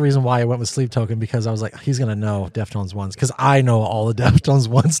the reason why I went with Sleep Token, because I was like, he's gonna know Deftones ones, because I know all the Deftones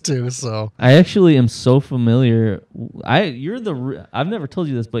ones too. So I actually am so familiar. I've never told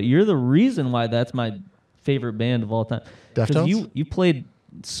you this, but you're the reason why that's my favorite band of all time. Deftones? You played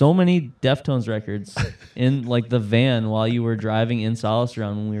so many Deftones records in like the van while you were driving in Solace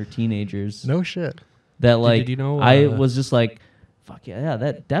around when we were teenagers. no shit. That like you know, I was just like, fuck yeah,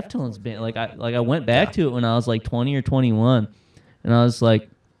 that Deftones band. Like I went back to it when I was like 20 or 21, and I was like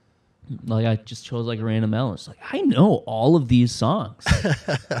I just chose like a random album. It's like I know all of these songs.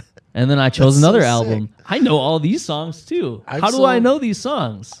 And then I chose That's so another sick. album. I know all these songs too. I'm How do so- I know these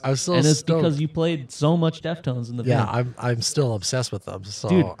songs? I'm so and it's stoked. because you played so much Deftones in the Yeah, band. I'm still obsessed with them. So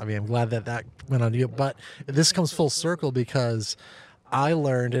Dude. I mean, I'm glad that went on you. But this comes full circle because I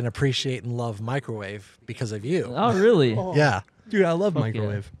learned and appreciate and love Microwave because of you. Oh, really? Yeah. Dude, I love Fuck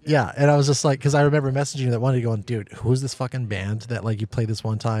Microwave. Yeah, and I was just like, because I remember messaging you that one day going, dude, who's this fucking band that like you played this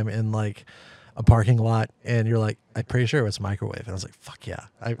one time in like a parking lot, and you're like, I'm pretty sure it's Microwave, and I was like, fuck yeah,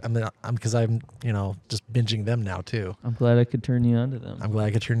 I'm because I'm just binging them now too. I'm glad I could turn you on to them. I'm glad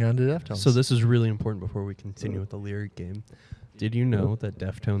I could turn you on to Deftones. So this is really important before we continue with the lyric game. Did you know that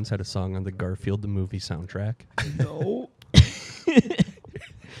Deftones had a song on the Garfield the movie soundtrack? No.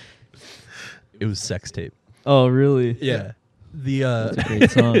 It was Sex Tape. Oh, really? Yeah. The That's a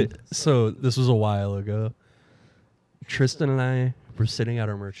great song. So this was a while ago. Tristan and I were sitting at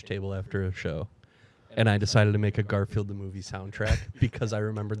our merch table after a show, and I decided to make a Garfield the movie soundtrack because I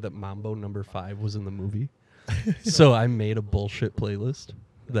remembered that Mambo number 5 was in the movie. So I made a bullshit playlist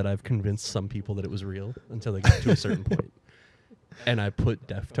that I've convinced some people that it was real until they got to a certain point. And I put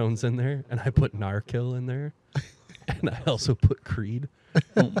Deftones in there, and I put Narkill in there, and I also put Creed.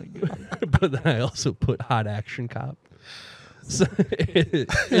 Oh my god. But then I also put Hot Action Cop. So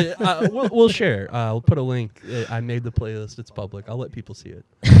we'll share. I'll put a link. I made the playlist. It's public. I'll let people see it.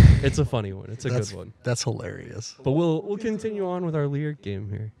 It's a funny one. It's a good one. That's hilarious. But we'll continue on with our lyric game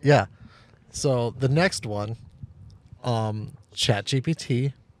here. Yeah. So the next one,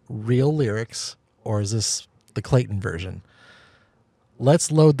 ChatGPT, real lyrics, or is this the Clayton version?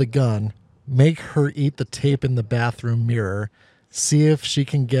 Let's load the gun, make her eat the tape in the bathroom mirror, see if she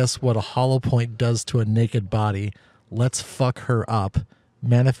can guess what a hollow point does to a naked body. Let's fuck her up,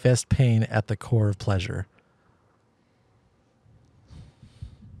 manifest pain at the core of pleasure.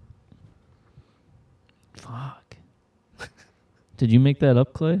 Fuck. Did you make that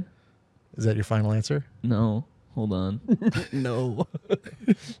up, Clay? Is that your final answer? No. Hold on. No.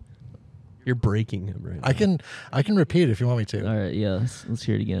 You're breaking him right now. I can repeat it if you want me to. All right, yeah, let's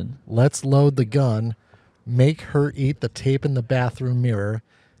hear it again. Let's load the gun, make her eat the tape in the bathroom mirror,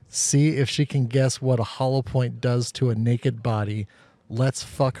 see if she can guess what a hollow point does to a naked body. Let's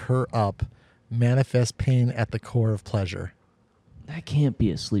fuck her up, manifest pain at the core of pleasure. That can't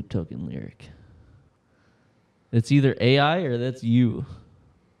be a Sleep Token lyric. It's either AI or that's you.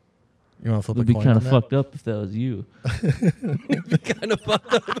 You want to flip It would a be coin kind on of that? fucked up if that was you. Kind of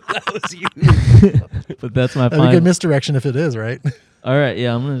fucked up if that was you. But that's my That'd be final. good misdirection if it is, right? All right,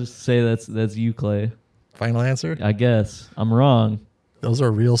 yeah, I'm gonna just say that's you, Clay. Final answer? I guess I'm wrong. Those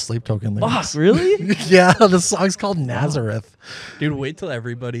are real Sleep Token lyrics. Fuck, really? Yeah, the song's called Nazareth. Dude, wait till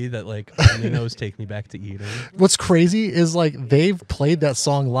everybody that like only knows Take Me Back to Eden. What's crazy is like they've played that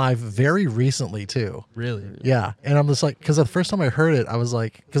song live very recently too. Really? Yeah, and I'm just like, because the first time I heard it, I was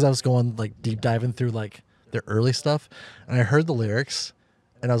like, because I was going like deep diving through like their early stuff, and I heard the lyrics,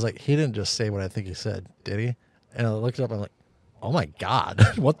 and I was like, he didn't just say what I think he said, did he? And I looked it up, I'm like, oh my god,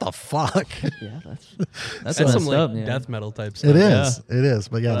 what the fuck? Yeah, that's That's messed some like up, man. death metal type stuff. It is, it is.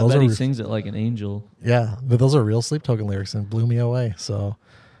 But yeah, I those bet are he sings it like an angel. yeah, but those are real Sleep Token lyrics, and blew me away. So,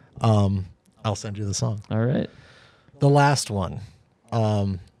 I'll send you the song. All right. The last one,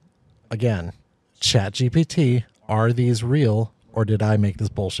 again, ChatGPT, are these real or did I make this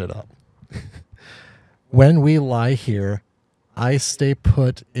bullshit up? When we lie here, I stay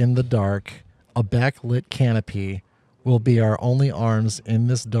put in the dark. A backlit canopy will be our only arms in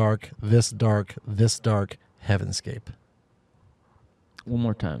this dark, this dark, this dark heavenscape. One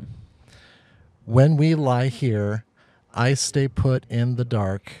more time. When we lie here, I stay put in the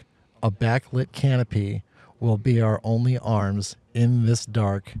dark. A backlit canopy will be our only arms in this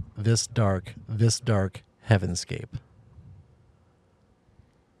dark, this dark, this dark heavenscape.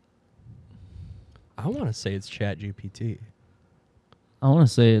 I want to say it's ChatGPT. I want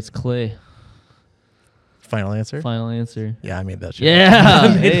to say it's Clay. Final answer? Final answer. Yeah, I made that shit. Yeah.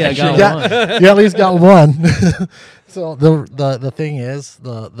 Hey, I got Yeah, one. you at least got one. So the thing is,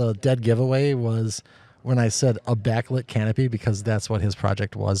 the dead giveaway was when I said a backlit canopy, because that's what his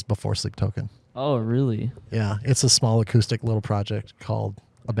project was before Sleep Token. Oh, really? Yeah, it's a small acoustic little project called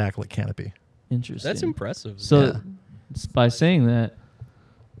a backlit canopy. Interesting. That's impressive. So, Yeah. by saying that,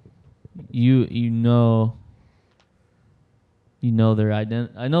 you know their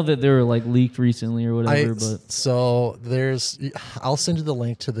identity. I know that they were like leaked recently or whatever, but So I'll send you the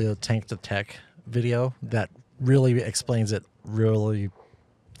link to the Tank to Tech video that really explains it really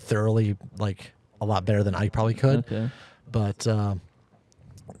thoroughly, like a lot better than I probably could. okay. But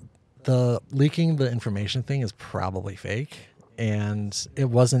the leaking the information thing is probably fake, and it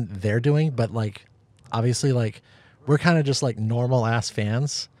wasn't their doing, but like obviously like we're kind of just like normal ass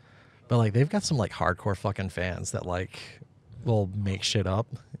fans, but like they've got some like hardcore fucking fans that like will make shit up.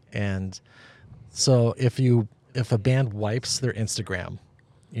 And so if a band wipes their Instagram,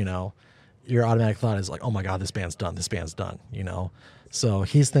 you know, your automatic thought is like, oh my god, this band's done, you know. So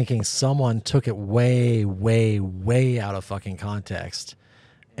he's thinking someone took it way, way, way out of fucking context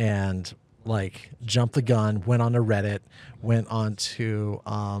and like jumped the gun, went on to Reddit, went on to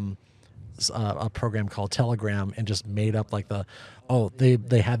a program called Telegram, and just made up like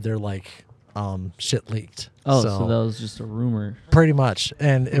they had their like shit leaked. Oh, so that was just a rumor. Pretty much.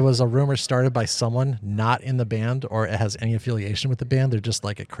 And it was a rumor started by someone not in the band or it has any affiliation with the band. They're just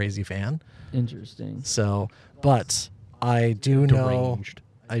like a crazy fan. Interesting. So, but I do know Deranged.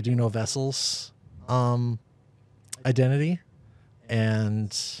 Vessel's identity, and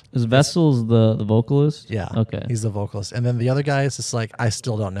Is Vessels the vocalist? yeah, Okay. he's the vocalist. And then the other guy is just like, I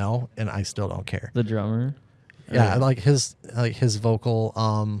still don't know, and I still don't care. The drummer. Yeah, Or- like his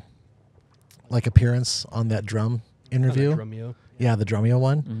vocal like appearance on that drum interview. Drumeo. Yeah, the Drumeo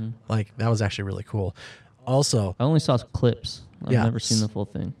one. Mhm. Like that was actually really cool. Also, I only saw clips. I've Yeah. never seen the full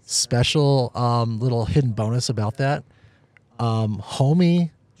thing. special little hidden bonus about that. Homie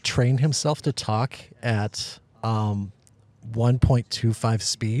trained himself to talk at 1.25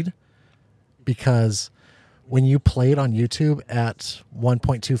 speed, because when you play it on YouTube at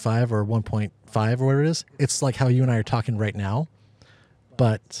 1.25 or 1.5 or whatever it is, it's like how you and I are talking right now.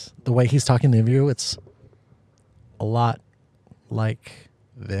 But the way he's talking in the interview, it's a lot like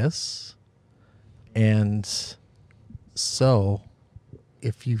this. And so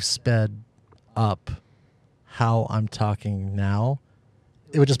if you sped up how I'm talking now,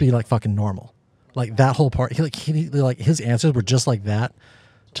 it would just be like fucking normal. Like that whole part, like his answers were just like that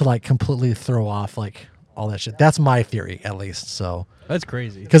to like completely throw off like all that shit. That's my theory, at least. So That's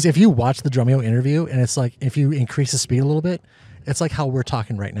crazy. because if you watch the Drumeo interview and it's like if you increase the speed a little bit, it's like how we're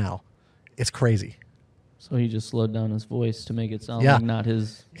talking right now. It's crazy. So he just slowed down his voice to make it sound Yeah. like not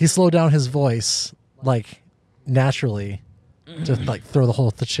his. He slowed down his voice like naturally to like throw the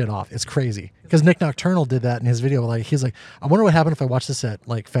whole shit off. It's crazy because Nick Nocturnal did that in his video. Like he's like, I wonder what happened if I watch this at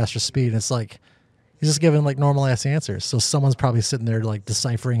like faster speed. And it's like He's just giving like normal ass answers. So someone's probably sitting there like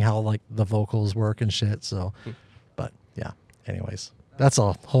deciphering how like the vocals work and shit. So, but yeah. Anyways, that's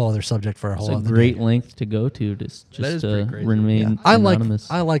a whole other subject for a whole It's a other great day. length to go to is just pretty to crazy. remain I anonymous.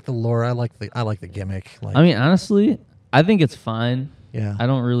 like the lore. I like the gimmick. Like, I mean, honestly, I think it's fine. yeah. I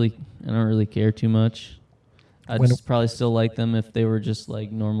don't really care too much. I'd When- just probably still like them if they were just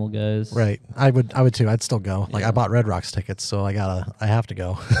like normal guys. Right. I would too. I'd still go. Like I bought Red Rocks tickets, so I have to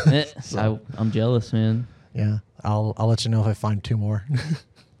go. I'm jealous, man. Yeah. I'll let you know if I find 2 more.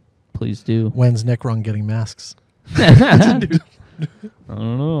 Please do. When's Nick Rung getting masks? I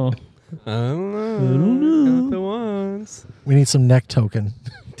don't know. I don't know. Got the ones. We need some neck token.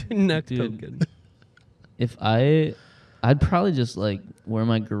 Neck Dude. token. If I'd probably just like wear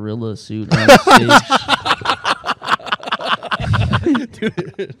my gorilla suit on stage.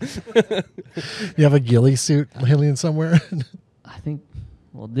 You have a ghillie suit hanging somewhere? I think.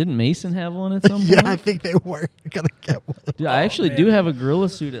 Well, didn't Mason have one at some point? Yeah, I think they were. You gotta get one. Dude, I actually do have a gorilla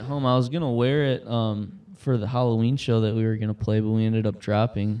suit at home. I was gonna wear it for the Halloween show that we were gonna play, but we ended up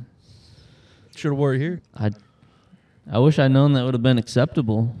dropping. Should have wore it here. I wish I'd known that would have been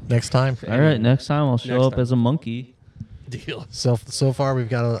acceptable. Next time. All right, next time I'll show Next up time. as a monkey. Deal. So far we've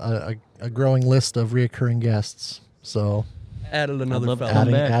got a growing list of reoccurring guests. So Added another love fella. Come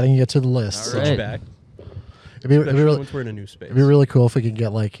adding back. adding you to the list. All So Switch right. back. it'd be Especially really, once we're in a new space. it'd be really cool if we could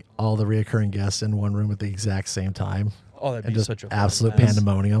get like all the reoccurring guests in one room at the exact same time. Oh, that'd And be just such a fun absolute mess.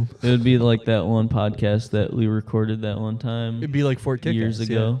 pandemonium. It would be like that one podcast that we recorded that one time It'd be like Fort Kick years Ass,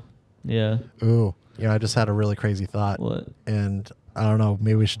 ago. Yeah. Ooh. I just had a really crazy thought. What? And I don't know,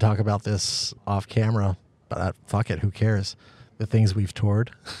 maybe we should talk about this off camera, but fuck it, who cares? The things we've toured.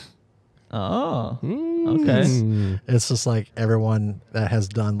 Oh. Mm. Okay. It's just like everyone that has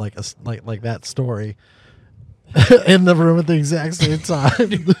done like like that story in the room at the exact same time,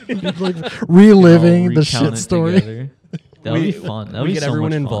 like reliving All the recount shit it story. together. That would be fun. That would We be get so everyone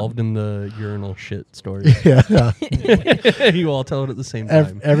much involved fun. in the urinal shit story. Yeah, You all tell it at the same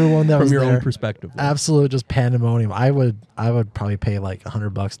time. everyone that from was your there, own perspective. absolute just pandemonium. I would probably pay like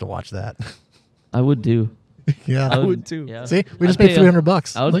 $100 to watch that. I would do. Yeah, I would too. Yeah. See, we just I'd paid pay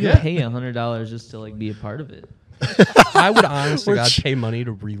 $300. I would Look at pay $100 just to like be a part of it. I would honestly We're God ch- pay money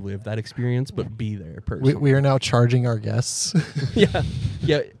to relive that experience, but be there we, personally. we are now charging our guests. yeah.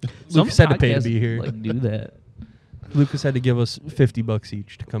 Some Lucas had to pay to podcasts, be here. Like do that. Lucas had to give us $50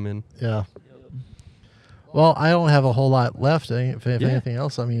 each to come in. Yeah. Well, I don't have a whole lot left. If Yeah. anything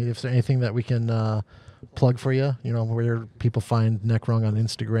else, I mean, if there's anything that we can plug for you, where people find Neckrung on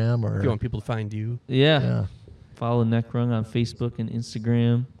Instagram or If you want people to find you, Yeah. yeah. Follow Neckrung on Facebook and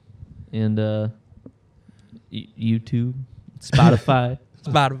Instagram and YouTube, Spotify.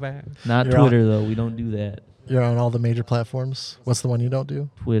 Spotify. Not You're Twitter though. We don't do that. You're on all the major platforms. What's the one you don't do?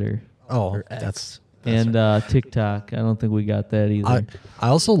 Twitter Oh, Or X. that's and TikTok. I don't think we got that either. I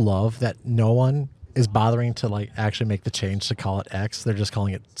also love that no one is bothering to like actually make the change to call it X. They're just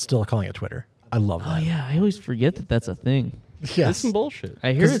still calling it Twitter. I love oh that. yeah, I always forget that that's a thing. It's Yes. some bullshit.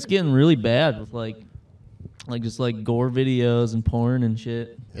 I hear 'Cause- it's getting really bad with like just like gore videos and porn and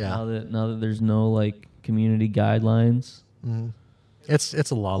shit. Yeah. Now that there's no like community guidelines. Mhm. It's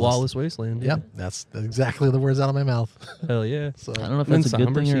a lawless. Lawless wasteland. Yep, that's exactly the words out of my mouth. Hell yeah. So I don't know if And that's a good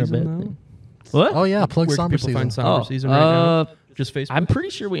Somber thing or a season, bad though? thing. What? Oh yeah, plug Where can Somber people season. find Somber Oh, season right now? Just Facebook? I'm pretty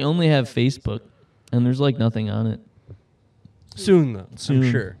sure we only have Facebook, and there's like nothing on it. Soon, though. Soon.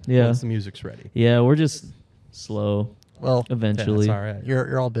 I'm sure. Yeah. Once the music's ready. Yeah, we're just slow. Well, Eventually, That's all right.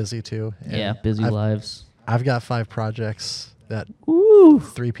 you're all busy too. and yeah, busy lives. I've got 5 projects that Woo.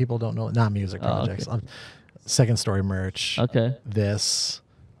 3 people don't know. Not music Oh, projects. okay. Second story merch. Okay. This,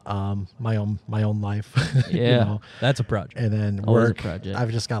 my own life. Yeah. That's a project. and then Always a work. project.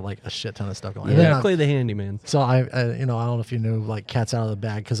 I've just got like a shit ton of stuff going. Yeah. And then Yeah, I've- Clay the handyman. So I don't know if you knew, like, cat's out of the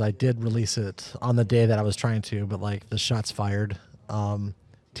bag, because I did release it on the day that I was trying to, but like the shots fired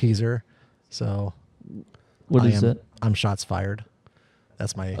teaser. So What I is am, it? I'm shots fired.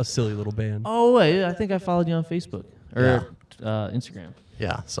 That's my A silly little band. Oh wait, I think I followed you on Facebook or Instagram.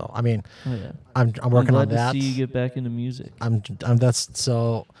 yeah. So I mean, Oh yeah. I'm working I'm on glad that. to see you get back into music. I'm that's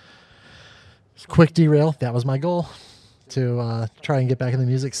so quick derail. That was my goal, to try and get back in the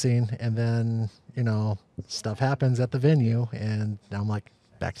music scene, and then stuff happens at the venue, and now I'm like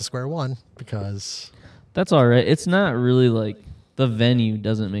back to square one, because That's all right. It's not really like the venue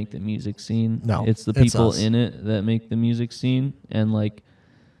doesn't make the music scene. No, it's the it's people us. in it that make the music scene. And like,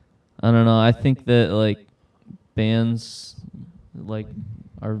 I don't know. I think that like bands like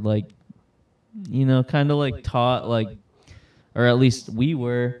are like, kind of like taught like, or at least we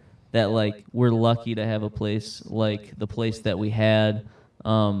were, that like we're lucky to have a place like the place that we had.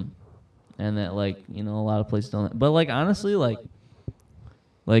 And and that like a lot of places don't. But like honestly, like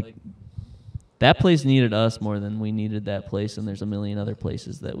that place needed us more than we needed that place, and there's a million other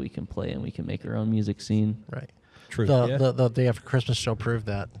places that we can play and we can make our own music scene. Right. True. The Day After Christmas show proved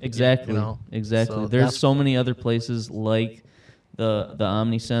that. Exactly. Exactly. So There's so many other places like the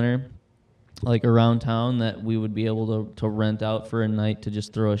Omni Center, like around town, that we would be able to rent out for a night to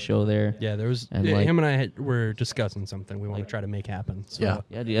just throw a show there. Yeah, there was And him and I were discussing something we want to try to make happen. So. Yeah.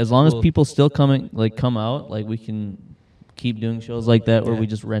 Yeah, dude, as long as people still come out, like we can keep doing shows like that where we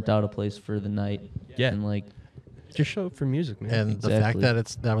just rent out a place for the night. Yeah. And like Just show up for music, man. And the fact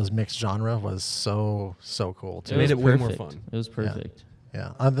Exactly. that was mixed genre was so cool too. It made was it way more perfect. fun. It was perfect.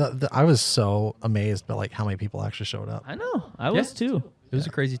 Yeah, I was so amazed by like how many people actually showed up. I know. I was too. It was a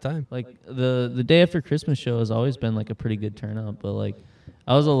crazy time. Like the Day After Christmas show has always been like a pretty good turnout, but like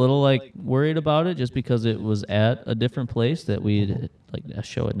I was a little like worried about it just because it was at a different place that like a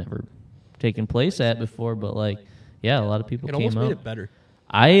show had never taken place at before. But like, yeah, a lot of people It came almost made out. it better.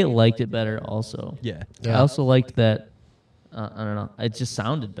 I liked it better also. Yeah. Yeah. I also liked that. I don't know. It just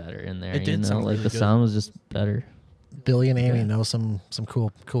sounded better in there. It did sound like really the good. sound was just better. Billy and Amy Yeah. know some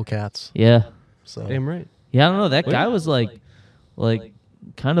cool cats. Yeah. So Damn right. Yeah, I don't know. That Wait. guy was like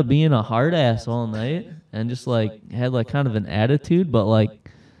kind of being a hard ass all night and just like had like kind of an attitude, but like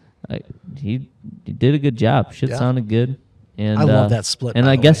he did a good job. Shit Yeah. sounded good. And I love that split, And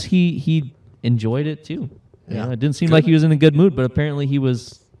by I the guess way. he enjoyed it too. You Yeah. know, it didn't seem like he was in a good mood, but apparently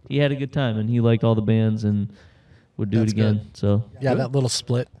he had a good time and he liked all the bands and would do That's it again. good. So yeah, that little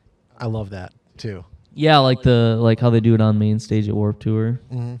split, I love that too. yeah, like how they do it on main stage at Warped Tour.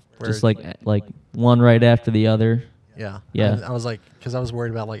 Mm-hmm. Just like one right after the other. yeah. Yeah. I was like, because I was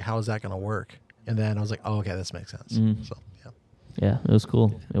worried about like how is that going to work, and then I was like, oh, okay, this makes sense. Mhm. So yeah. Yeah, it was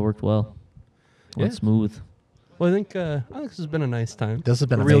cool. It worked well. Went Yeah. smooth. Well, I think this has been a nice time. This has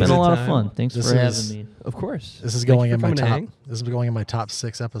been A It's real been amazing. a lot of time. fun. Thanks This for is- having me. Of course. This is Thank going you in for my coming to top. hang. This is going in my top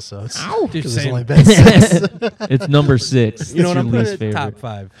 6 episodes. Ow! Dude, Because there's same. only been 6. It's number 6. You know what? It's I'm your putting least it favorite. top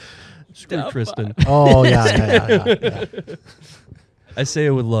 5. Screw Top Tristan. Oh yeah. I say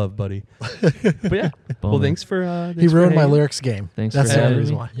it with love, buddy. But yeah. Well, Bummer. thanks for. He thanks for ruined my hanging. lyrics game. Thanks That's for the only having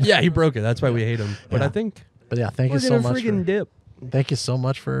reason me. why. Yeah, he broke it. That's why we hate him. But Yeah. I think But yeah, thank we're you so gonna much. friggin' dip. Thank you so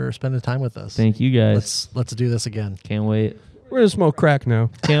much for spending time with us. Thank you guys. Let's do this again. Can't wait. We're gonna smoke crack now.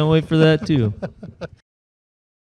 Can't wait for that too.